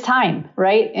this time,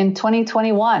 right? In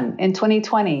 2021, in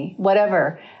 2020,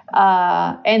 whatever.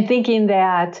 And thinking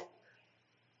that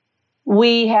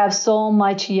we have so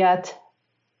much yet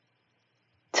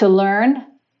to learn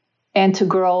and to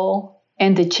grow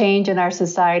and to change in our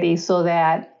society so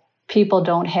that people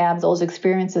don't have those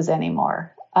experiences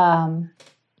anymore. I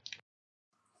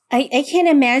can't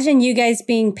imagine you guys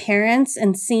being parents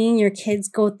and seeing your kids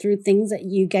go through things that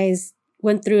you guys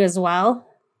went through as well.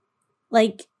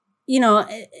 Like,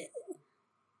 I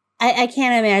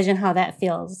can't imagine how that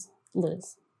feels,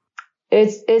 Liz.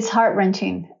 It's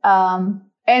heart-wrenching.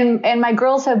 And my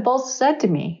girls have both said to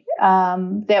me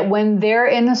that when they're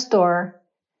in a store,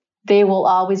 they will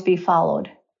always be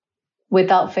followed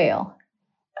without fail.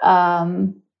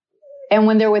 And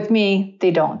when they're with me,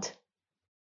 they don't.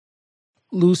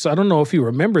 Luz, I don't know if you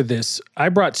remember this. I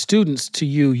brought students to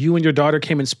you. You and your daughter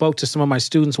came and spoke to some of my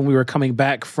students when we were coming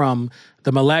back from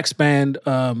the Mille Lacs Band,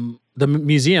 the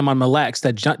museum on Mille Lacs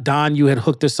that Don, you had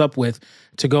hooked us up with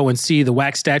to go and see the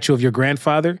wax statue of your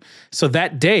grandfather. So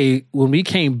that day, when we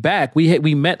came back,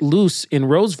 we met Luz in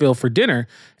Roseville for dinner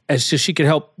as so she could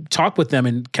help talk with them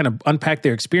and kind of unpack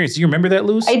their experience. Do you remember that,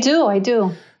 Luz? I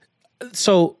do.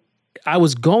 So I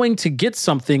was going to get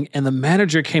something, and the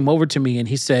manager came over to me and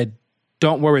he said,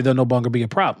 "Don't worry, there'll no longer be a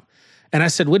problem." And I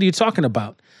said, "What are you talking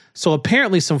about?" So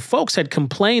apparently some folks had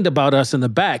complained about us in the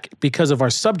back because of our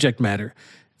subject matter,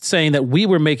 saying that we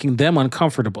were making them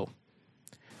uncomfortable.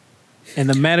 And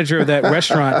the manager of that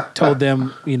restaurant told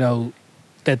them,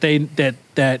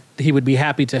 that he would be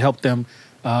happy to help them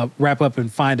wrap up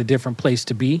and find a different place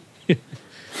to be.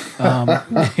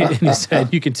 And he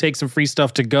said, "You can take some free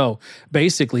stuff to go,"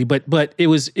 basically. But it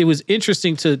was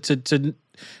interesting to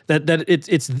that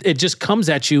it just comes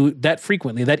at you that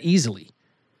frequently, that easily.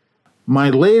 My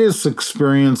latest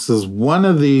experience is one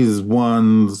of these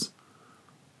ones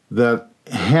that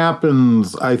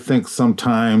happens, I think,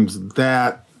 sometimes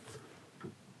that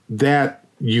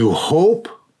you hope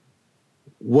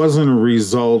wasn't a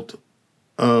result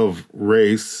of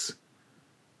race,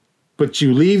 but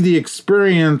you leave the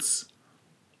experience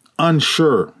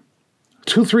unsure.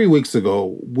 2-3 weeks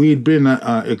ago,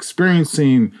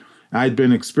 I'd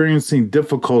been experiencing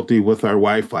difficulty with our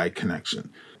Wi-Fi connection.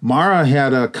 Mara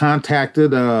had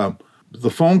contacted the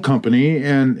phone company,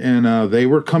 and they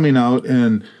were coming out,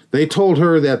 and they told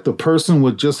her that the person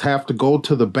would just have to go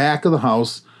to the back of the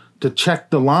house to check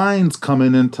the lines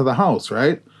coming into the house,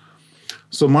 right?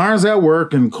 So Mara's at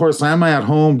work, and of course I'm at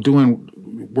home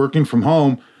working from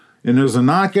home, and there's a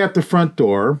knock at the front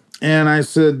door, and I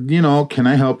said, "Can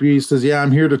I help you?" He says, "Yeah,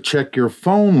 I'm here to check your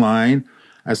phone line."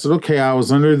 I said, "Okay, I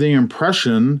was under the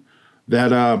impression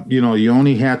that, you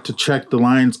only had to check the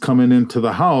lines coming into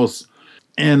the house."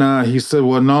 And he said,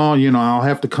 "Well, no, I'll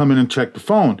have to come in and check the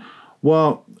phone."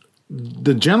 Well,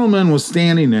 the gentleman was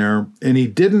standing there, and he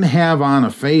didn't have on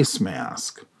a face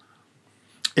mask.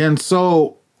 And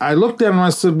so I looked at him and I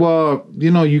said, "Well,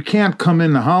 you can't come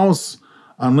in the house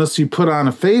unless you put on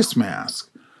a face mask."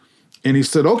 And he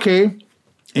said, "Okay."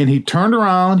 And he turned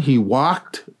around, he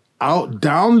walked out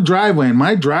down the driveway, and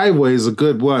my driveway is a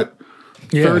good,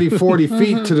 30, 40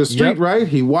 feet to the street, yep. Right?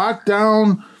 He walked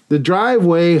down the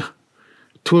driveway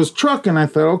to his truck, and I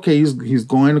thought, okay, he's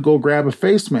going to go grab a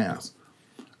face mask.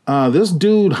 This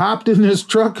dude hopped in his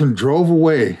truck and drove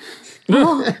away.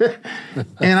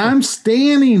 And I'm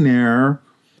standing there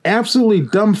absolutely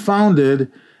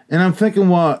dumbfounded, and I'm thinking,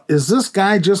 well, is this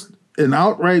guy just an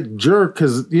outright jerk?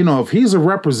 Because, if he's a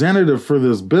representative for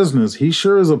this business, he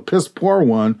sure is a piss poor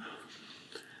one.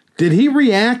 Did he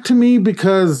react to me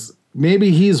because maybe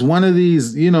he's one of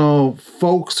these,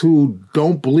 folks who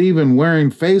don't believe in wearing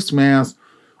face masks?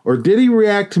 Or did he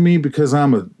react to me because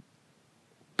I'm a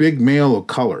big male of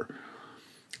color?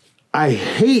 I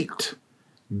hate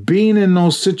being in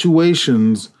those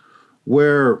situations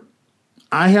where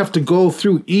I have to go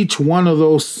through each one of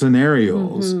those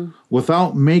scenarios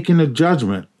without making a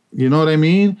judgment. You know what I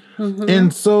mean? Mm-hmm.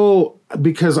 And so,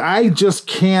 because I just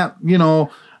can't,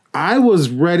 I was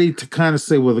ready to kind of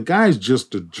say, well, the guy's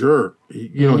just a jerk.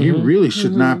 He really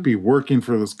should not be working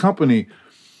for this company.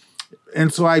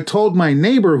 And so I told my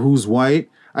neighbor who's white,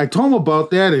 I told him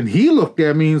about that, and he looked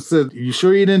at me and said, you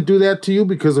sure you didn't do that to you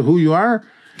because of who you are?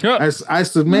 Yeah. I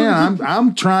said, man,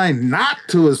 I'm trying not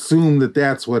to assume that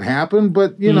that's what happened,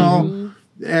 but,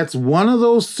 that's one of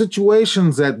those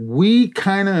situations that we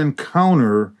kind of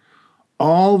encounter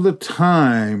all the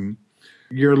time.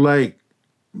 You're like,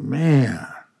 man,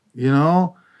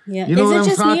 Yeah. You know Is it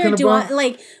just me, or do about?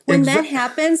 When that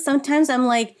happens, sometimes I'm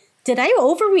like, did I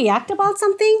overreact about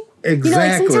something?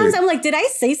 Exactly. Sometimes I'm like, did I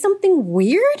say something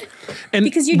weird? And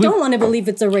because you don't want to believe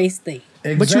it's a race thing.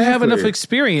 Exactly. But you have enough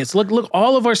experience. Look,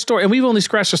 all of our story, and we've only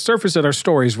scratched the surface of our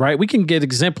stories, right? We can get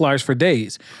exemplars for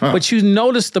days, but you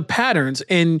notice the patterns,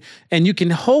 and you can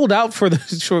hold out for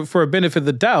a benefit of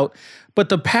the doubt. But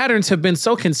the patterns have been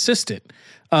so consistent.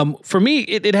 For me,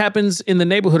 it happens in the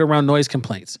neighborhood around noise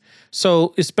complaints.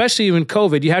 So especially in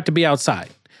COVID, you have to be outside.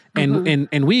 And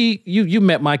you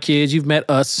met my kids, you've met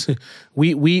us.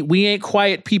 We ain't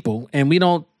quiet people, and we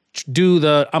don't do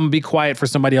the I'm gonna be quiet for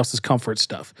somebody else's comfort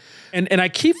stuff. And I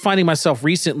keep finding myself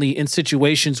recently in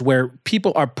situations where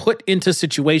people are put into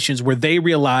situations where they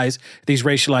realize these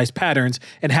racialized patterns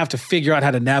and have to figure out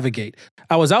how to navigate.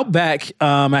 I was out back,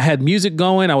 I had music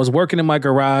going, I was working in my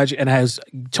garage, and I was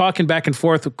talking back and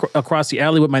forth across the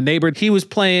alley with my neighbor. He was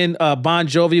playing Bon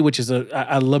Jovi, which is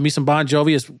I love me some Bon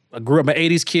Jovi. I grew up an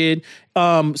 80s kid.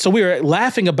 So we were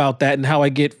laughing about that and how we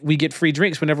get free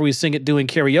drinks whenever we sing it doing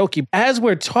karaoke. As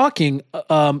we're talking,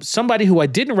 somebody who I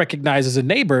didn't recognize as a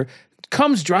neighbor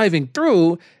comes driving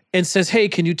through and says, hey,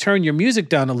 can you turn your music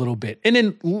down a little bit? And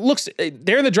then looks,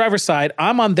 they're in the driver's side,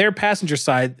 I'm on their passenger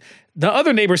side. The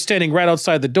other neighbor's standing right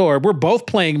outside the door. We're both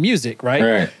playing music,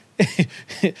 right?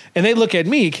 And they look at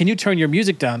me, can you turn your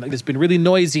music down? It's been really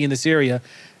noisy in this area.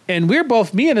 And we're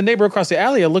both, me and the neighbor across the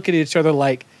alley are looking at each other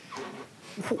like,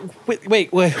 wait,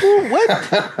 who,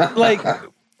 what? Like,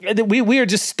 we are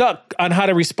just stuck on how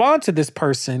to respond to this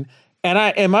person.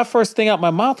 And my first thing out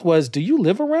my mouth was, do you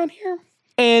live around here?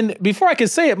 And before I could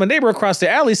say it, my neighbor across the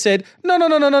alley said,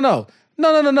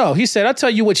 no. He said, I'll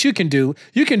tell you what you can do.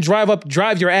 You can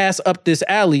drive your ass up this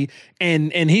alley.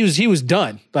 And he was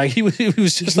done. Like he was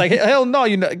just like, hell no,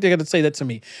 they're going to say that to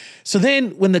me. So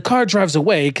then when the car drives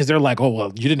away, because they're like, oh,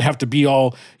 well, you didn't have to be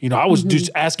all, I was just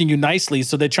asking you nicely.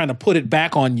 So they're trying to put it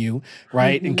back on you,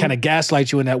 right? And kind of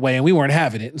gaslight you in that way. And we weren't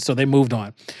having it. And so they moved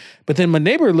on. But then my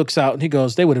neighbor looks out and he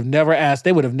goes, they would have never asked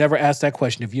that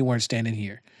question if you weren't standing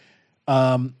here.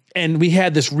 And we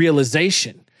had this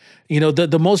realization.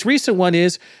 The most recent one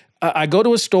is I go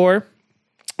to a store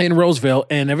in Roseville,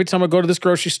 and every time I go to this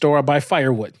grocery store, I buy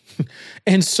firewood.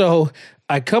 And so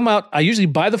I come out, I usually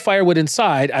buy the firewood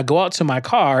inside, I go out to my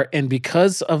car, and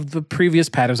because of the previous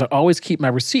patterns, I always keep my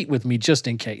receipt with me just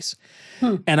in case.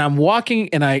 And I'm walking,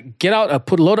 and I get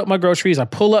out, load up my groceries, I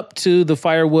pull up to the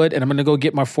firewood, and I'm gonna go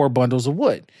get my 4 bundles of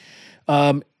wood.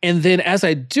 And then as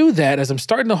I do that, as I'm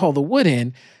starting to haul the wood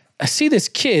in, I see this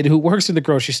kid who works in the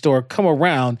grocery store come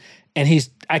around, and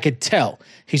I could tell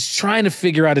he's trying to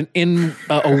figure out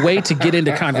a way to get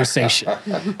into conversation.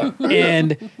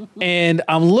 And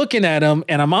I'm looking at him,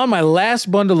 and I'm on my last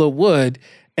bundle of wood,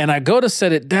 and I go to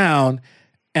set it down,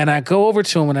 and I go over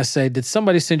to him and I say, did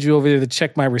somebody send you over there to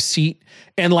check my receipt?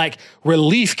 And like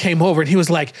relief came over, and he was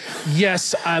like,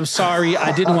 yes, I'm sorry.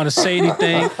 I didn't want to say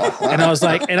anything. And I was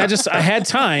like, I had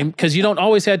time, because you don't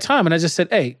always have time. And I just said,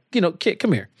 hey, kid,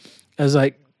 come here. I was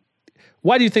like,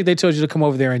 why do you think they told you to come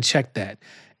over there and check that?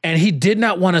 And he did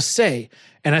not want to say.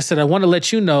 And I said, I want to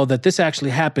let you know that this actually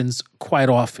happens quite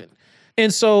often.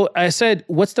 And so I said,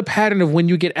 what's the pattern of when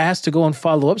you get asked to go and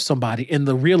follow up somebody? And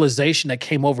the realization that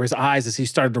came over his eyes as he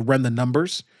started to run the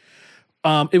numbers,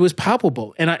 it was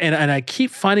palpable. And I keep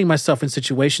finding myself in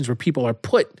situations where people are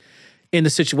put in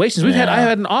the situations. I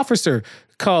had an officer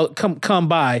come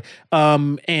by,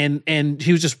 and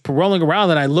he was just rolling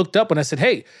around, and I looked up and I said,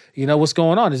 hey, what's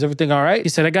going on? Is everything all right? He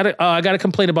said, I got a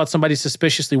complaint about somebody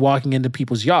suspiciously walking into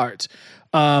people's yards.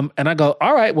 And I go,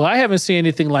 all right, well, I haven't seen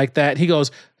anything like that. He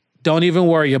goes, don't even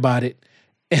worry about it.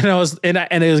 And it was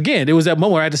that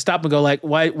moment where I had to stop and go like,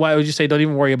 why would you say don't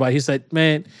even worry about it? He said,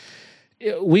 man,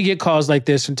 we get calls like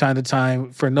this from time to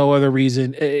time for no other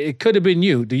reason. It could have been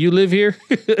you. Do you live here?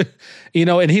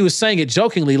 And he was saying it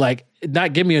jokingly, like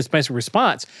not giving me a special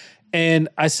response. And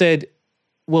I said,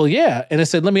 well, yeah. And I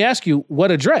said, let me ask you,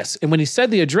 what address? And when he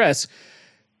said the address,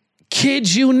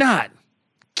 kid you not,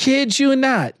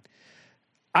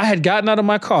 I had gotten out of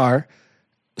my car,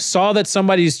 saw that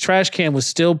somebody's trash can was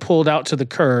still pulled out to the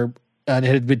curb, and it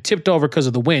had been tipped over because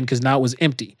of the wind, because now it was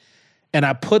empty. And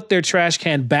I put their trash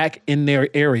can back in their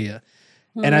area.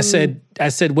 And I said,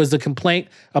 was the complaint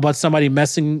about somebody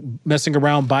messing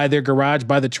around by their garage,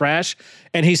 by the trash?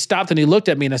 And he stopped and he looked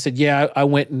at me and I said, yeah, I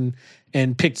went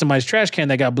and picked somebody's trash can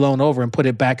that got blown over and put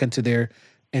it back into their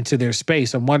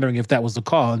space. I'm wondering if that was the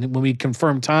call. And when we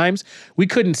confirmed times, we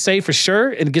couldn't say for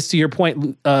sure. And it gets to your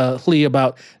point, Lee,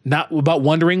 about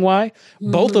wondering why.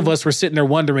 Both of us were sitting there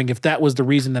wondering if that was the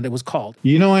reason that it was called.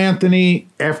 You know, Anthony,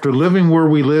 after living where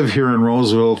we live here in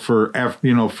Roseville for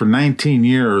 19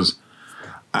 years,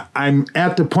 I'm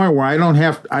at the point where I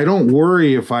don't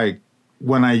worry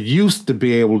when I used to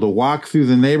be able to walk through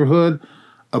the neighborhood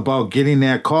about getting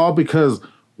that call, because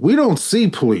we don't see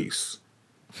police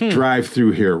drive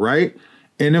through here, right?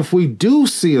 And if we do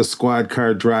see a squad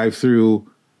car drive through,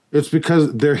 it's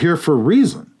because they're here for a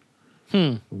reason.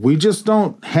 We just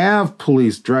don't have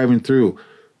police driving through.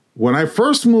 When I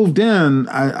first moved in,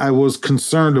 I was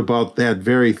concerned about that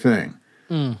very thing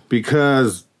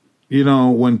because, you know,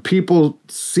 when people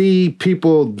see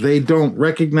people they don't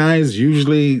recognize,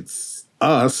 usually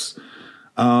us,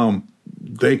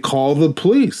 they call the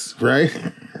police, right?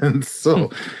 And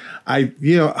so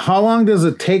how long does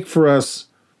it take for us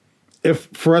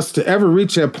to ever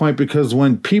reach that point? Because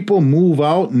when people move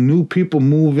out and new people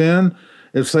move in,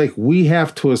 it's like we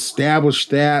have to establish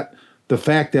the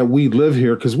fact that we live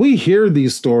here, because we hear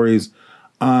these stories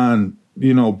on,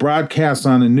 broadcasts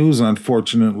on the news,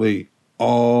 unfortunately,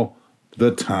 all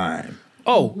the time.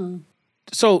 Oh,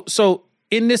 so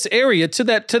in this area, to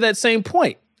that same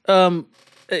point,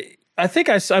 I think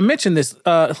I mentioned this.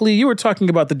 Lee, you were talking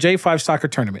about the J5 soccer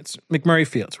tournaments, McMurray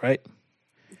Fields, right?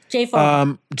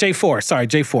 J4. J4. Sorry,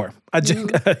 J4.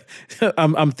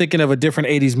 I'm thinking of a different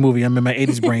 80s movie. I'm in my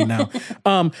 80s brain now.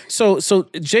 So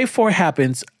J4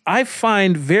 happens. I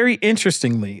find very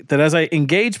interestingly that as I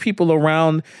engage people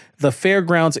around the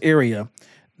fairgrounds area,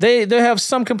 they have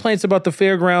some complaints about the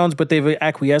fairgrounds, but they've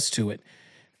acquiesced to it.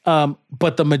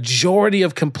 But the majority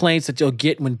of complaints that you'll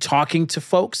get when talking to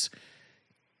folks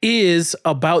is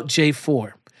about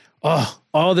J4. Oh,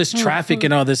 all this traffic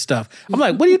and all this stuff. I'm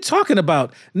like, what are you talking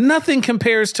about? Nothing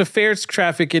compares to fairs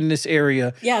traffic in this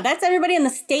area. Yeah, that's everybody in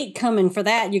the state coming for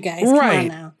that, you guys. Right, come on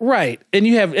now. Right. And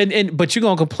you have, but you're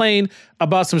going to complain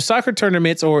about some soccer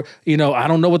tournaments or, I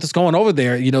don't know what's going over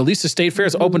there. At least the state fair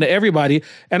is open to everybody.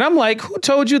 And I'm like, who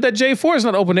told you that J4 is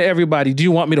not open to everybody? Do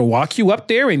you want me to walk you up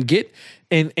there and get,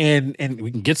 and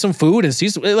we can get some food and see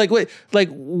some,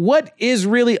 what is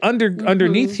really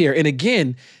underneath here? And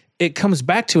again, it comes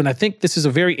back to, and I think this is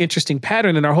a very interesting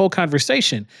pattern in our whole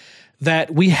conversation,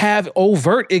 that we have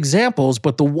overt examples,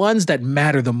 but the ones that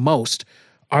matter the most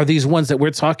are these ones that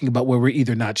we're talking about where we're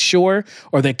either not sure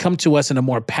or they come to us in a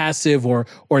more passive or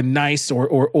nice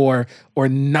or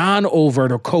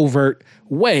non-overt or covert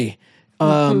way.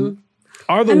 Are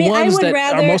the ones that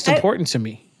are most important to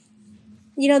me.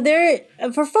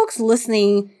 For folks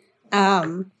listening, there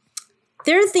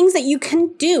are things that you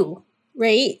can do,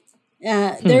 right?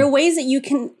 There are ways that you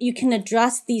can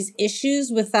address these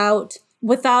issues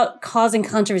without causing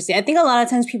controversy. I think a lot of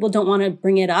times people don't want to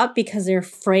bring it up because they're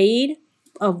afraid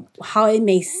of how it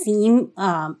may seem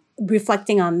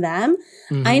reflecting on them.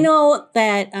 I know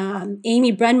that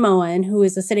Amy Brenmoen, who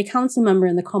is a city council member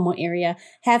in the Como area,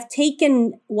 have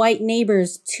taken white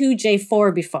neighbors to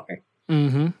J4 before.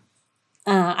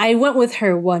 I went with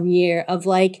her one year of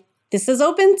this is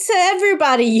open to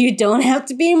everybody. You don't have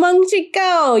to be among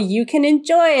Chico. You can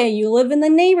enjoy it. You live in the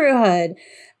neighborhood.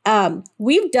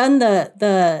 We've done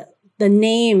the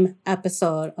name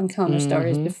episode on Counter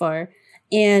Stories before.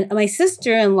 And my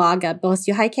sister-in-law, God bless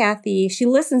you, hi Kathy, she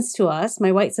listens to us,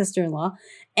 my white sister-in-law.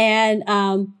 And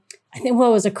I think it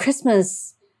was a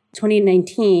Christmas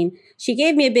 2019. She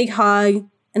gave me a big hug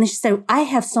and then she said, I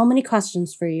have so many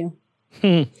questions for you.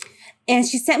 And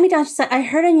she sat me down. She said, I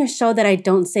heard on your show that I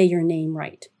don't say your name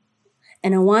right.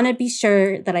 And I want to be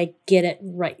sure that I get it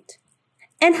right.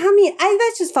 And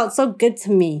that just felt so good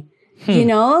to me.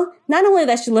 Not only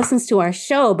that she listens to our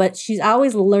show, but she's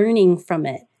always learning from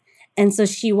it. And so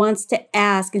she wants to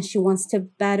ask and she wants to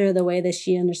better the way that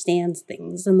she understands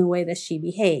things and the way that she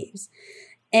behaves.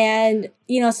 And,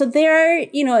 so there are,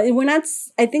 we're not,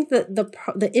 I think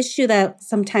the issue that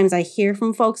sometimes I hear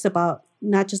from folks about,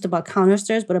 not just about Counter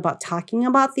Stories, but about talking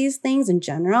about these things in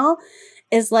general,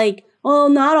 is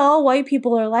not all white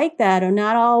people are like that, or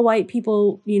not all white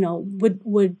people,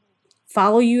 would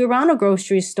follow you around a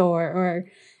grocery store or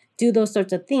do those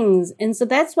sorts of things. And so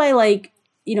that's why,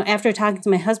 after talking to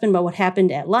my husband about what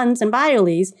happened at Lund's and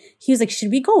Byerly's, he was like,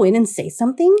 should we go in and say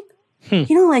something?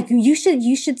 You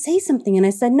should say something. And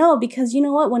I said, no, because you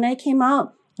know what? When I came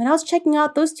out, when I was checking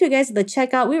out those two guys at the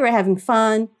checkout, we were having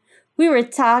fun. We were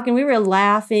talking, we were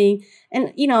laughing.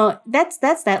 And, that's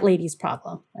that lady's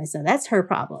problem. I said, that's her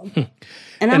problem.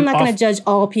 And I'm not going to judge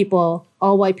all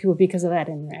white people because of that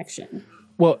interaction.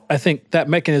 Well, I think that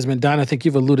mechanism, and Don, I think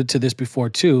you've alluded to this before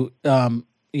too.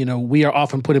 We are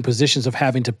often put in positions of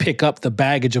having to pick up the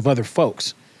baggage of other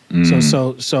folks.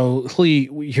 So Lee,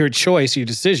 your choice, your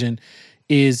decision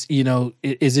is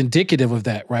indicative of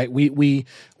that, right? We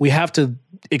have to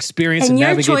experience and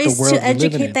navigate the world. And your choice to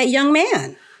educate that young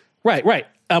man. Right.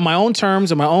 On my own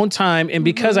terms, on my own time, and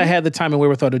because I had the time and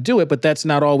wherewithal to do it, but that's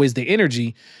not always the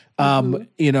energy. And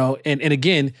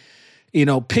again,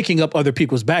 picking up other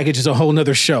people's baggage is a whole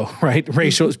nother show, right?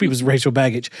 People's racial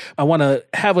baggage. I want to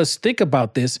have us think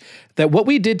about this, that what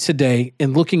we did today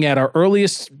in looking at our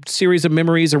earliest series of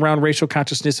memories around racial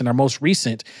consciousness and our most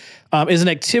recent is an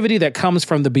activity that comes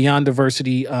from the Beyond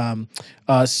Diversity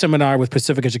seminar with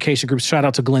Pacific Education Group. Shout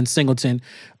out to Glenn Singleton,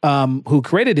 who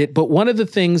created it. But one of the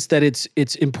things that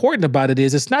it's important about it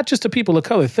is it's not just a people of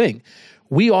color thing.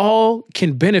 We all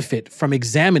can benefit from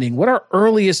examining what our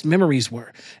earliest memories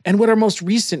were and what our most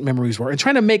recent memories were and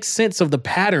trying to make sense of the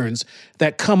patterns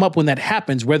that come up when that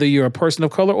happens, whether you're a person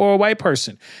of color or a white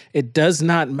person. It does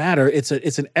not matter. It's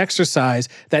an exercise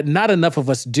that not enough of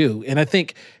us do. And I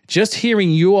think just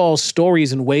hearing you all's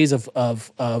stories and ways of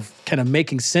kind of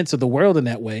making sense of the world in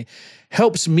that way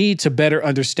helps me to better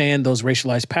understand those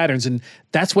racialized patterns. And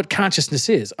that's what consciousness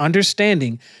is,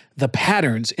 understanding the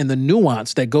patterns and the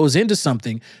nuance that goes into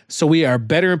something so we are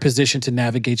better in position to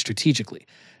navigate strategically.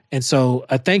 And so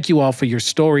I thank you all for your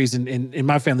stories, and in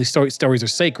my family, stories are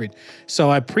sacred. So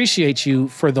I appreciate you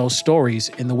for those stories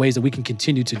and the ways that we can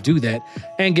continue to do that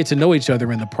and get to know each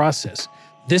other in the process.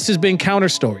 This has been Counter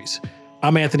Stories.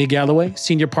 I'm Anthony Galloway,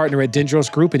 Senior Partner at Dendros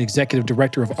Group and Executive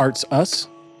Director of Arts Us.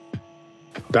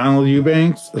 Donald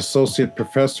Eubanks, Associate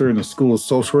Professor in the School of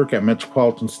Social Work at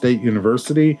Metropolitan State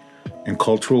University and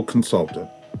Cultural Consultant.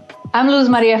 I'm Luz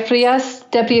Maria Frias,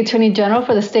 Deputy Attorney General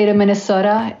for the state of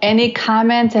Minnesota. Any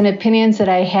comments and opinions that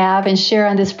I have and share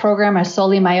on this program are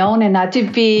solely my own and not to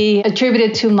be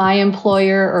attributed to my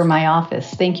employer or my office.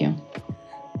 Thank you.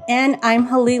 And I'm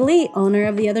Halil Lee, owner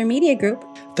of The Other Media Group.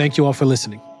 Thank you all for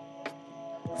listening.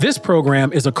 This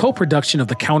program is a co-production of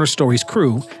the Counter Stories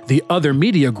crew, The Other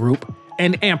Media Group,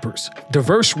 and Ampers,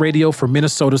 diverse radio for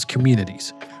Minnesota's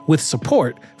communities, with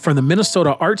support from the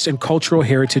Minnesota Arts and Cultural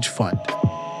Heritage Fund.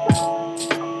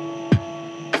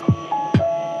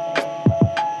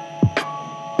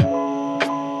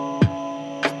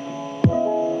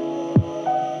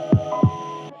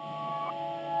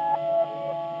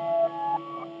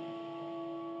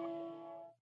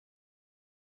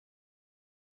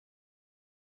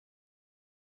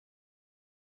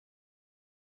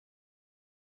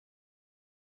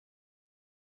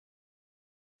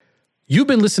 You've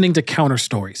been listening to Counter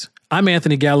Stories. I'm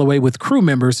Anthony Galloway with crew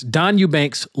members Don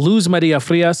Eubanks, Luz Maria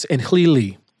Frias, and Halil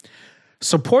Lee.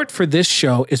 Support for this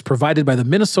show is provided by the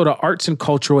Minnesota Arts and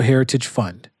Cultural Heritage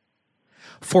Fund.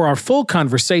 For our full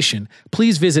conversation,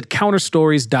 please visit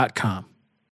counterstories.com.